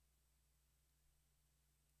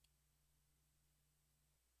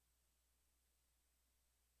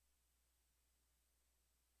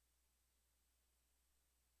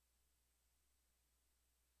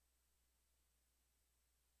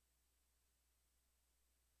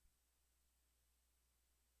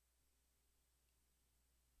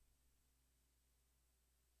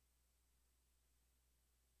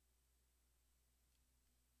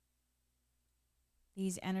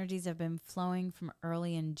 These energies have been flowing from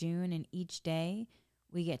early in June, and each day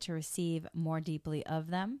we get to receive more deeply of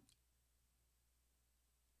them.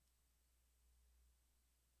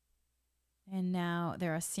 And now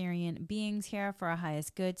there are Sirian beings here for our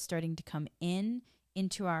highest good starting to come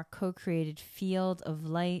into our co-created field of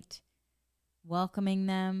light, welcoming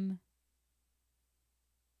them.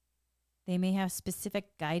 They may have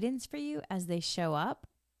specific guidance for you as they show up,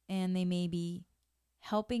 and they may be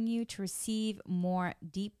helping you to receive more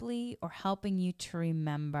deeply or helping you to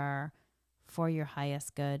remember for your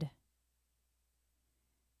highest good.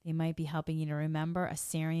 They might be helping you to remember a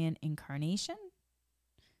Sirian incarnation.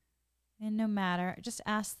 And no matter, just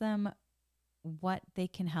ask them what they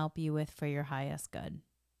can help you with for your highest good.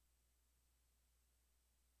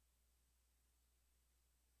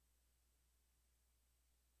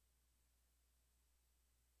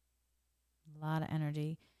 A lot of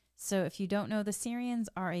energy. So if you don't know, the Sirians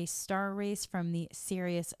are a star race from the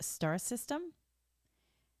Sirius star system.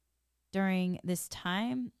 During this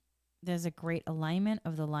time, there's a great alignment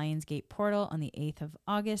of the Lionsgate portal on the 8th of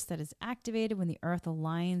August that is activated when the Earth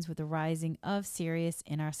aligns with the rising of Sirius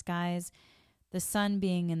in our skies. The sun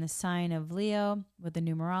being in the sign of Leo with the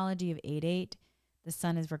numerology of 88. The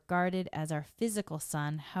sun is regarded as our physical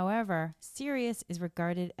sun. However, Sirius is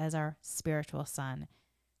regarded as our spiritual sun.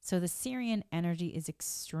 So the Sirian energy is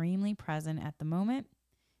extremely present at the moment,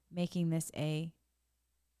 making this a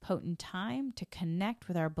potent time to connect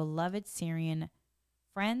with our beloved Sirian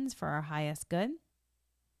friends for our highest good.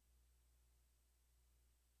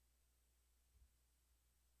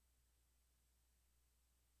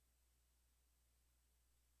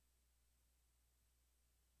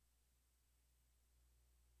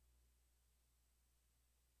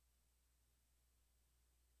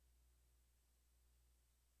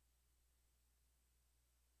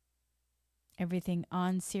 Everything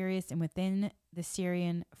on Sirius and within the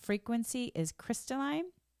Sirian frequency is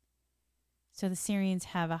crystalline. So the Sirians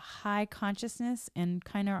have a high consciousness and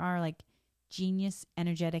kind of are like genius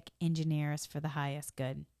energetic engineers for the highest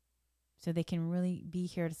good. So they can really be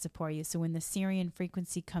here to support you. So when the Sirian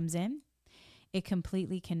frequency comes in, it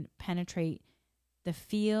completely can penetrate the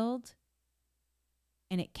field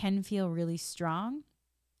and it can feel really strong.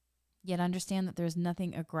 Yet understand that there's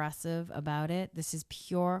nothing aggressive about it. This is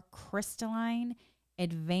pure crystalline,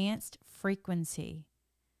 advanced frequency.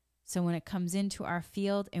 So when it comes into our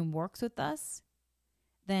field and works with us,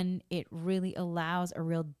 then it really allows a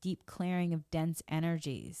real deep clearing of dense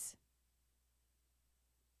energies,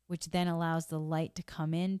 which then allows the light to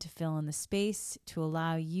come in to fill in the space, to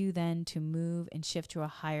allow you then to move and shift to a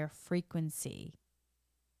higher frequency.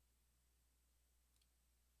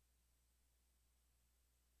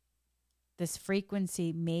 This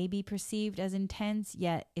frequency may be perceived as intense,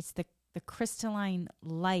 yet it's the crystalline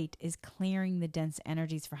light is clearing the dense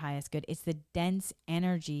energies for highest good. It's the dense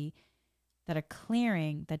energy that are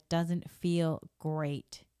clearing that doesn't feel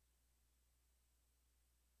great.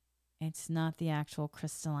 It's not the actual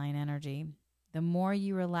crystalline energy. The more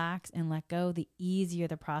you relax and let go, the easier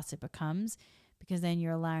the process becomes, because then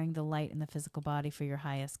you're allowing the light in the physical body for your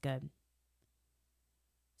highest good.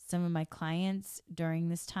 Some of my clients during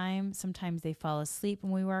this time, sometimes they fall asleep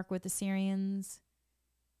when we work with the Sirians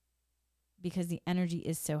because the energy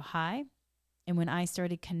is so high. And when I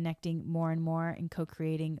started connecting more and more and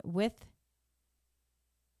co-creating with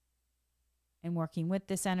and working with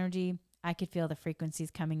this energy, I could feel the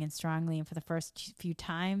frequencies coming in strongly. And for the first few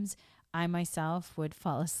times, I myself would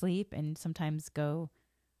fall asleep and sometimes go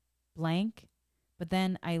blank. But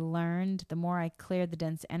then I learned, the more I cleared the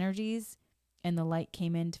dense energies and the light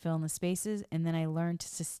came in to fill in the spaces, and then I learned to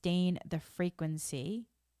sustain the frequency.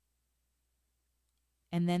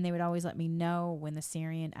 And then they would always let me know when the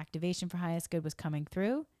Sirian activation for highest good was coming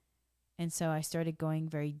through. And so I started going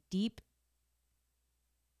very deep,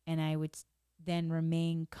 and I would then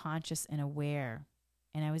remain conscious and aware.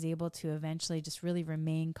 And I was able to eventually just really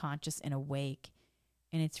remain conscious and awake.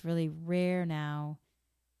 And it's really rare now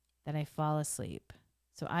that I fall asleep.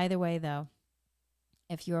 So either way, though,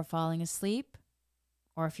 if you're falling asleep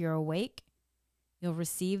or if you're awake, you'll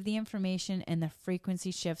receive the information and the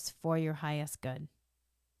frequency shifts for your highest good.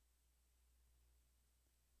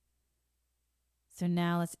 So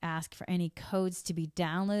now let's ask for any codes to be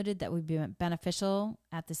downloaded that would be beneficial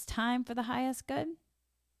at this time for the highest good.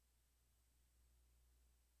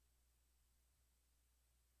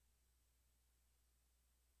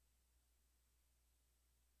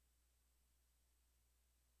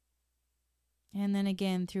 And then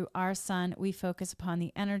again, through our sun, we focus upon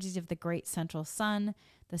the energies of the great central sun,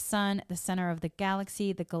 the center of the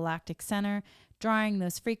galaxy, the galactic center, drawing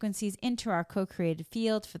those frequencies into our co-created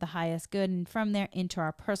field for the highest good, and from there into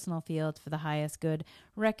our personal field for the highest good,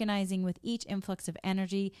 recognizing with each influx of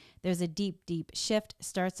energy, there's a deep, deep shift,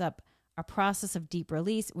 starts up a process of deep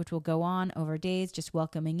release, which will go on over days, just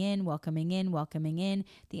welcoming in, welcoming in, welcoming in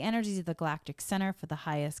the energies of the galactic center for the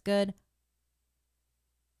highest good.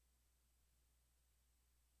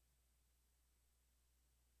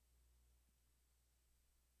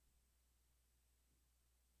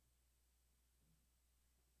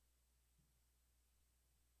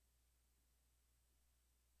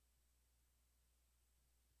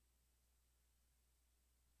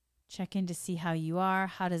 Check in to see how you are.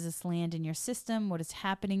 How does this land in your system? What is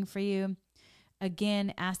happening for you?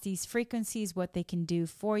 Again, ask these frequencies what they can do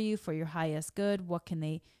for you for your highest good. What can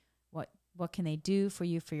they do for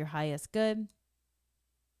you for your highest good?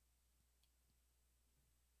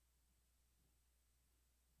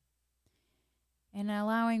 And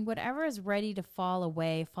allowing whatever is ready to fall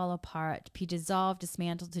away, fall apart, be dissolved,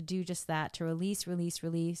 dismantled, to do just that, to release, release,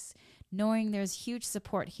 release, knowing there's huge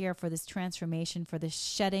support here for this transformation, for this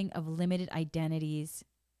shedding of limited identities.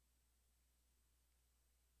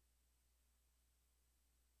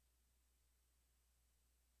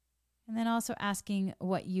 And then also asking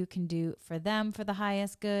what you can do for them for the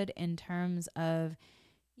highest good in terms of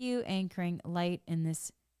you anchoring light in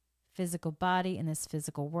this physical body, in this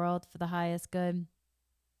physical world for the highest good.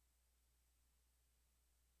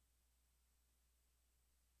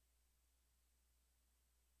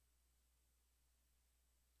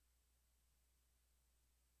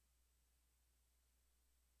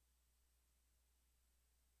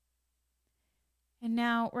 And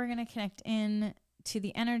now we're going to connect in to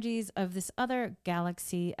the energies of this other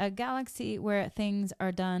galaxy, a galaxy where things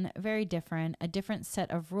are done very different, a different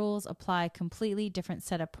set of rules apply, completely different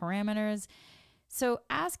set of parameters. So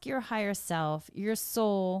ask your higher self, your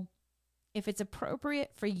soul, if it's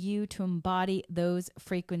appropriate for you to embody those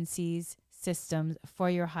frequencies, systems for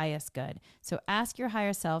your highest good. So ask your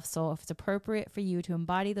higher self, soul, if it's appropriate for you to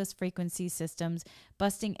embody those frequency systems,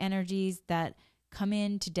 busting energies that come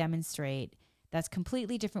in to demonstrate. That's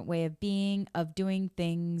completely different way of being, of doing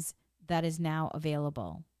things that is now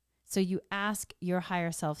available. So you ask your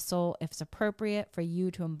higher self, soul, if it's appropriate for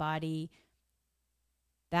you to embody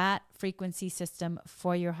that frequency system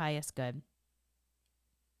for your highest good.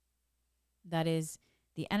 That is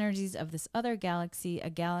the energies of this other galaxy, a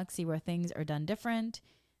galaxy where things are done different,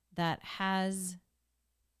 that has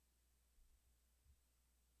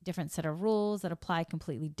different set of rules that apply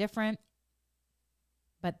completely different.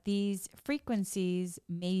 But these frequencies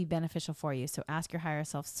may be beneficial for you. So ask your higher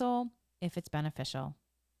self, soul, if it's beneficial.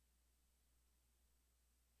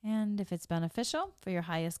 And if it's beneficial for your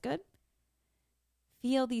highest good,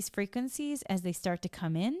 feel these frequencies as they start to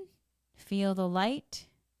come in. Feel the light.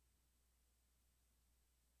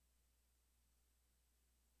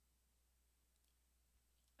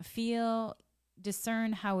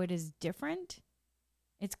 Discern how it is different.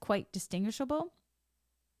 It's quite distinguishable.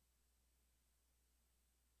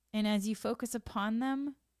 And as you focus upon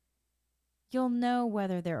them, you'll know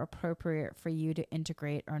whether they're appropriate for you to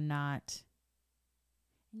integrate or not.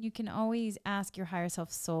 And you can always ask your higher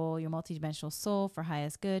self soul, your multidimensional soul for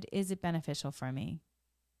highest good, is it beneficial for me?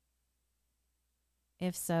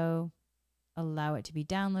 If so, allow it to be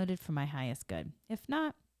downloaded for my highest good. If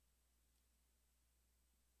not,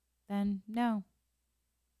 then no.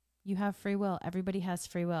 You have free will. Everybody has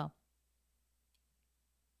free will.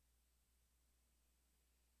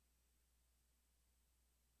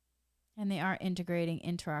 And they are integrating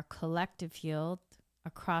into our collective field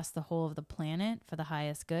across the whole of the planet for the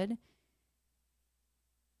highest good.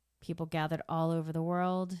 People gathered all over the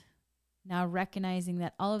world, now recognizing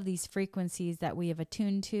that all of these frequencies that we have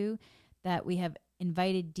attuned to, that we have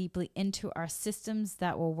invited deeply into our systems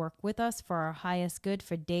that will work with us for our highest good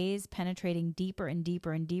for days, penetrating deeper and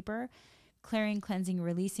deeper and deeper, clearing, cleansing,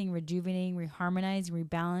 releasing, rejuvenating, reharmonizing,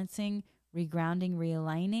 rebalancing, regrounding,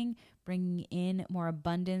 realigning, bringing in more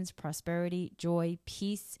abundance, prosperity, joy,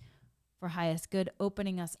 peace for highest good,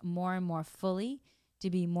 opening us more and more fully to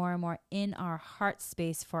be more and more in our heart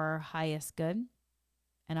space for our highest good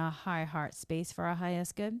and our high heart space for our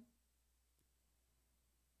highest good.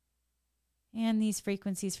 And these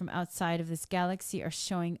frequencies from outside of this galaxy are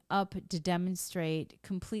showing up to demonstrate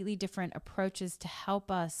completely different approaches to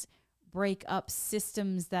help us break up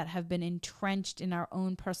systems that have been entrenched in our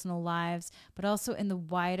own personal lives, but also in the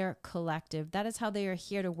wider collective. That is how they are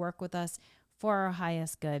here to work with us for our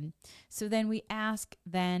highest good. So then we ask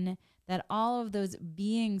then that all of those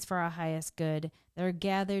beings for our highest good that are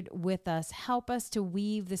gathered with us help us to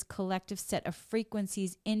weave this collective set of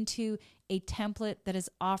frequencies into a template that is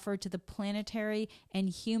offered to the planetary and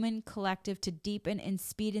human collective to deepen and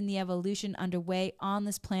speed in the evolution underway on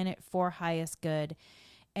this planet for highest good.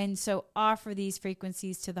 And so offer these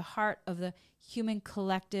frequencies to the heart of the human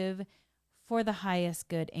collective for the highest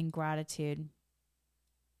good in gratitude.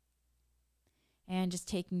 And just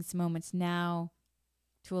taking some moments now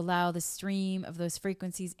to allow the stream of those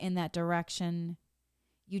frequencies in that direction.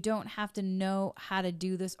 You don't have to know how to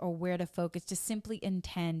do this or where to focus. Just simply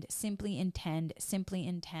intend, simply intend, simply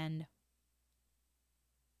intend.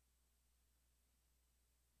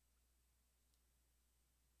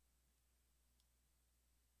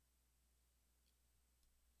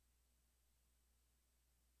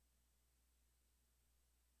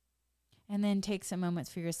 And then take some moments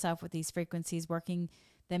for yourself with these frequencies, working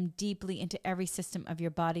them deeply into every system of your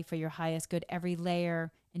body for your highest good, every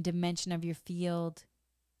layer and dimension of your field.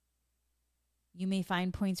 You may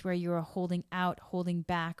find points where you are holding out, holding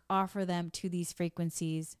back. Offer them to these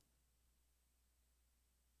frequencies.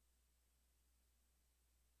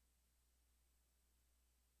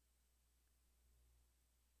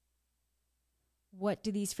 What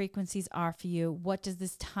do these frequencies offer for you? What does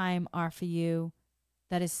this time offer for you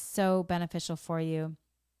that is so beneficial for you?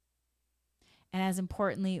 And as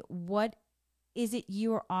importantly, what is it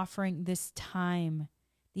you are offering this time?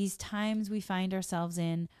 These times we find ourselves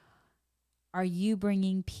in, are you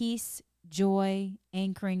bringing peace, joy,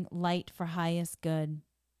 anchoring light for highest good?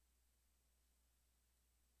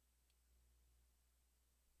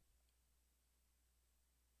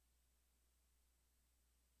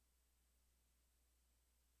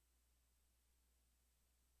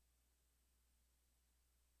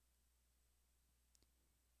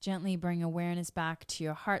 Gently bring awareness back to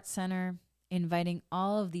your heart center, inviting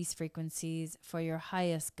all of these frequencies for your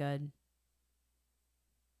highest good.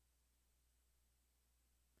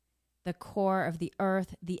 The core of the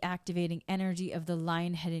earth, the activating energy of the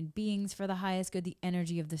lion-headed beings for the highest good, the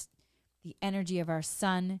energy of our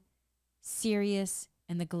sun, Sirius,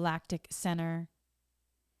 and the galactic center,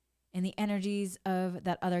 and the energies of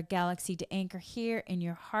that other galaxy to anchor here in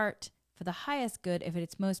your heart for the highest good if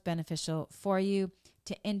it's most beneficial for you,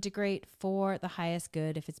 to integrate for the highest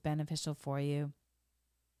good if it's beneficial for you.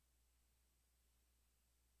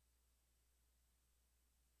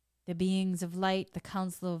 The beings of light, the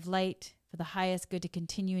council of light, for the highest good to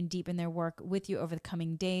continue and deepen their work with you over the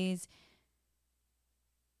coming days.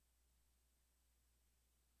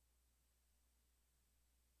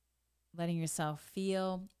 Letting yourself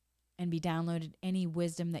feel and be downloaded any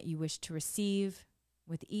wisdom that you wish to receive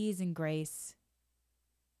with ease and grace.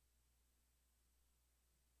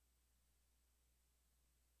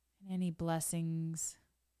 And any blessings.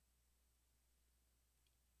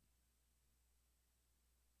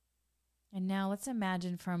 And now let's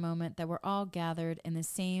imagine for a moment that we're all gathered in the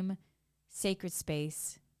same sacred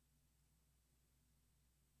space.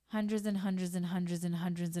 Hundreds and hundreds and hundreds and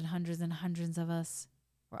hundreds and hundreds and hundreds of us.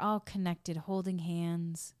 We're all connected, holding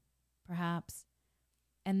hands, perhaps.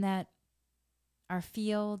 And that our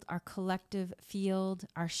field, our collective field,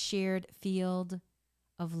 our shared field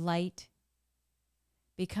of light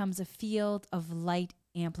becomes a field of light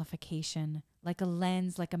amplification, like a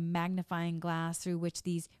lens, like a magnifying glass through which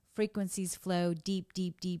these frequencies flow deep,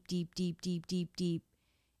 deep, deep, deep, deep, deep, deep, deep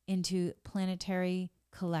into planetary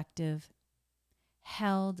collective,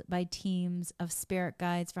 held by teams of spirit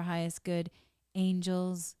guides for highest good,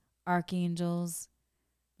 angels, archangels,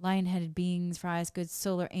 lion-headed beings for highest good,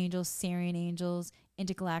 solar angels, Sirian angels,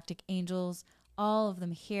 intergalactic angels, all of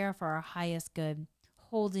them here for our highest good,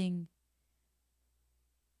 holding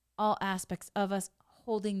all aspects of us,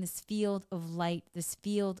 holding this field of light, this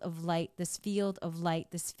field of light, this field of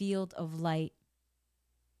light, this field of light.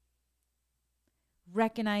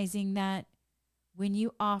 Recognizing that when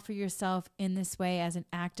you offer yourself in this way as an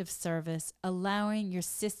act of service, allowing your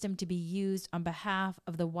system to be used on behalf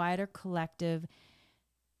of the wider collective,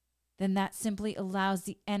 then that simply allows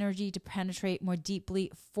the energy to penetrate more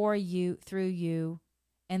deeply for you, through you.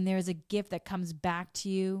 And there's a gift that comes back to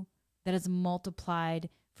you that is multiplied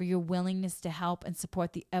for your willingness to help and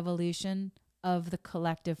support the evolution of the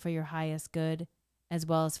collective for your highest good, as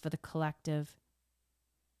well as for the collective.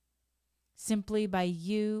 Simply by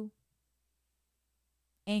you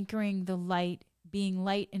anchoring the light, being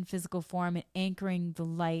light in physical form and anchoring the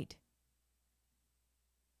light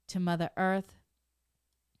to Mother Earth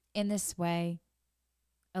in this way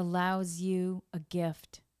allows you a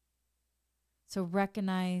gift. So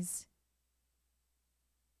recognize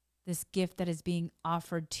this gift that is being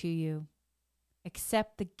offered to you.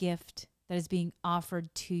 Accept the gift that is being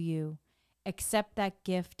offered to you. Accept that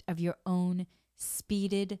gift of your own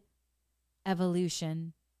speeded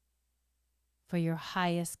evolution for your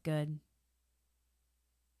highest good.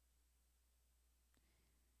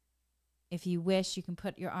 If you wish, you can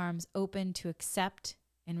put your arms open to accept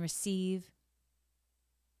and receive.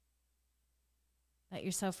 Let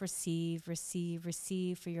yourself receive, receive,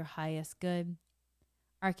 receive for your highest good.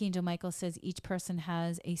 Archangel Michael says each person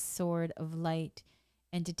has a sword of light,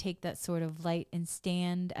 and to take that sword of light and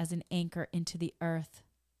stand as an anchor into the earth.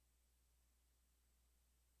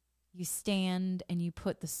 You stand and you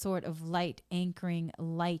put the sword of light, anchoring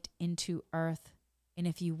light into earth. And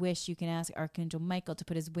if you wish, you can ask Archangel Michael to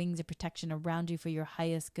put his wings of protection around you for your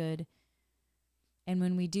highest good. And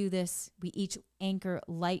when we do this, we each anchor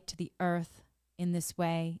light to the earth in this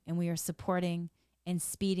way, and we are supporting and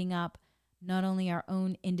speeding up not only our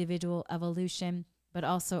own individual evolution, but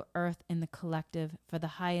also Earth and the collective for the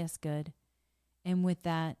highest good. And with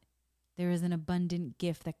that, there is an abundant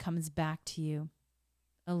gift that comes back to you.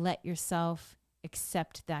 Let yourself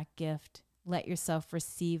accept that gift. Let yourself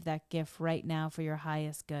receive that gift right now for your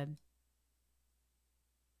highest good.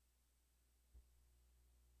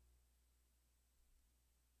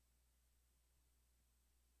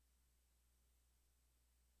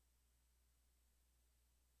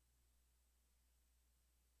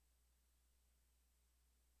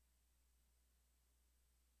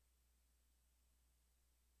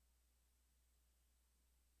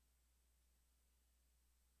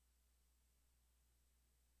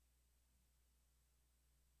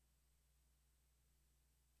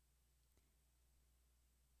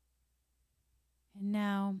 And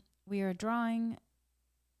now we are drawing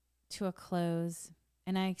to a close,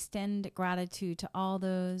 and I extend gratitude to all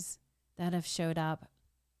those that have showed up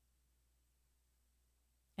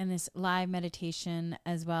in this live meditation,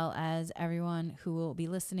 as well as everyone who will be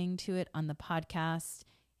listening to it on the podcast,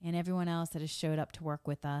 and everyone else that has showed up to work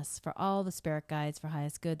with us, for all the spirit guides for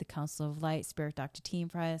highest good, the Council of Light, Spirit Doctor Team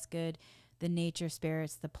for highest good, the nature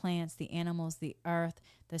spirits, the plants, the animals, the earth,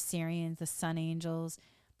 the Sirians, the sun angels,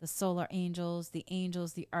 the solar angels, the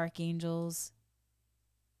archangels,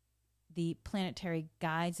 the planetary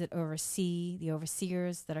guides that oversee, the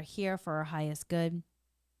overseers that are here for our highest good.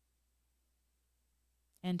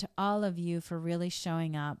 And to all of you for really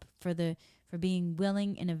showing up, for being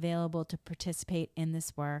willing and available to participate in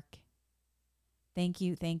this work. Thank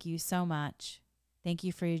you so much. Thank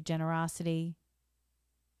you for your generosity.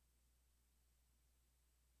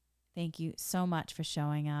 Thank you so much for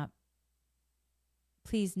showing up.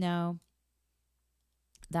 Please know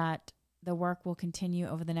that the work will continue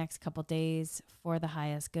over the next couple days for the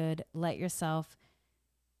highest good. Let yourself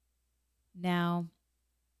now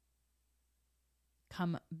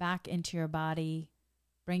come back into your body,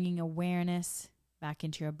 bringing awareness back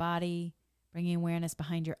into your body, bringing awareness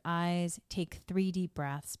behind your eyes. Take 3 deep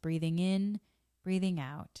breaths, breathing in, breathing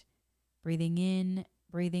out, breathing in,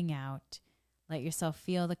 breathing out. Let yourself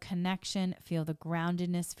feel the connection, feel the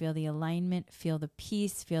groundedness, feel the alignment, feel the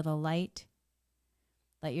peace, feel the light.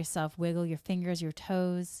 Let yourself wiggle your fingers, your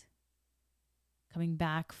toes, coming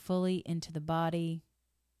back fully into the body,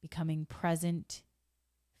 becoming present,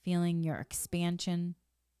 feeling your expansion,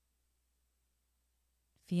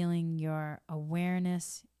 feeling your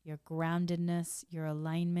awareness, your groundedness, your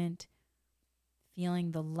alignment,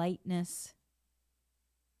 feeling the lightness,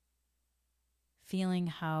 feeling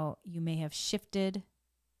how you may have shifted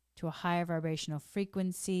to a higher vibrational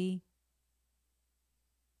frequency,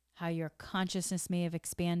 how your consciousness may have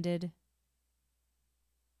expanded.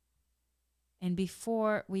 And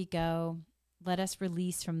before we go, let us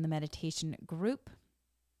release from the meditation group.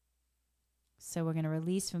 So we're going to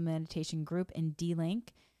release from the meditation group and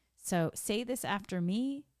de-link. So say this after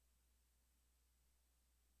me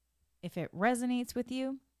if it resonates with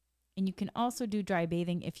you. And you can also do dry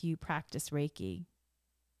bathing if you practice Reiki.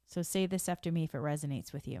 So say this after me if it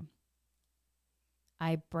resonates with you.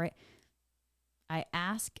 I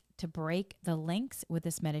ask to break the links with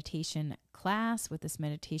this meditation class, with this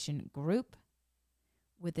meditation group,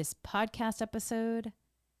 with this podcast episode.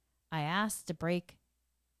 I ask to break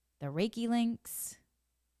the Reiki links.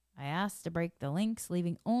 I ask to break the links,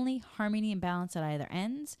 leaving only harmony and balance at either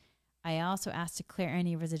ends. I also ask to clear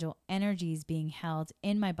any residual energies being held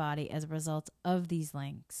in my body as a result of these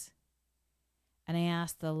links. And I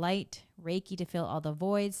ask the light, Reiki, to fill all the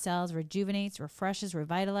voids, cells, rejuvenates, refreshes,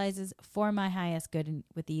 revitalizes for my highest good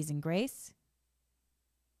with ease and grace.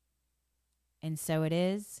 And so it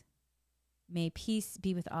is. May peace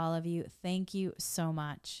be with all of you. Thank you so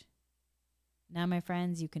much. Now, my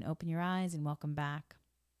friends, you can open your eyes and welcome back.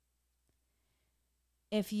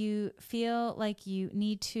 If you feel like you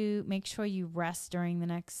need to, make sure you rest during the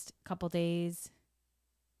next couple days.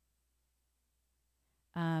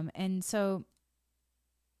 And so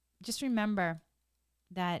just remember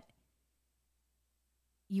that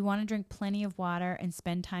you want to drink plenty of water and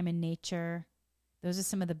spend time in nature. Those are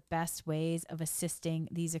some of the best ways of assisting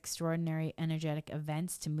these extraordinary energetic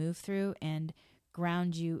events to move through and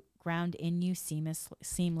ground in you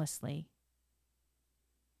seamlessly.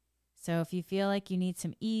 So if you feel like you need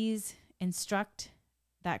some ease, instruct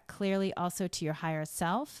that clearly also to your higher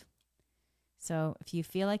self. So if you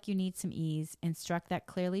feel like you need some ease, instruct that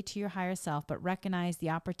clearly to your higher self, but recognize the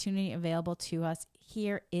opportunity available to us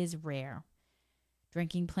here is rare.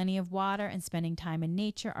 Drinking plenty of water and spending time in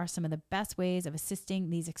nature are some of the best ways of assisting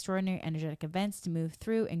these extraordinary energetic events to move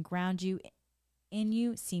through and ground you in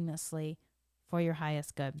you seamlessly for your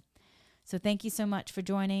highest good. So thank you so much for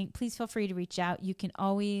joining. Please feel free to reach out. You can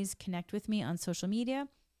always connect with me on social media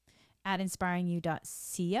at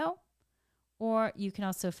inspiringyou.co, or you can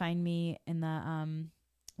also find me in the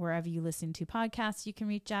wherever you listen to podcasts. You can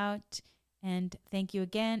reach out. And thank you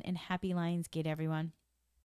again, and happy Lionsgate, everyone.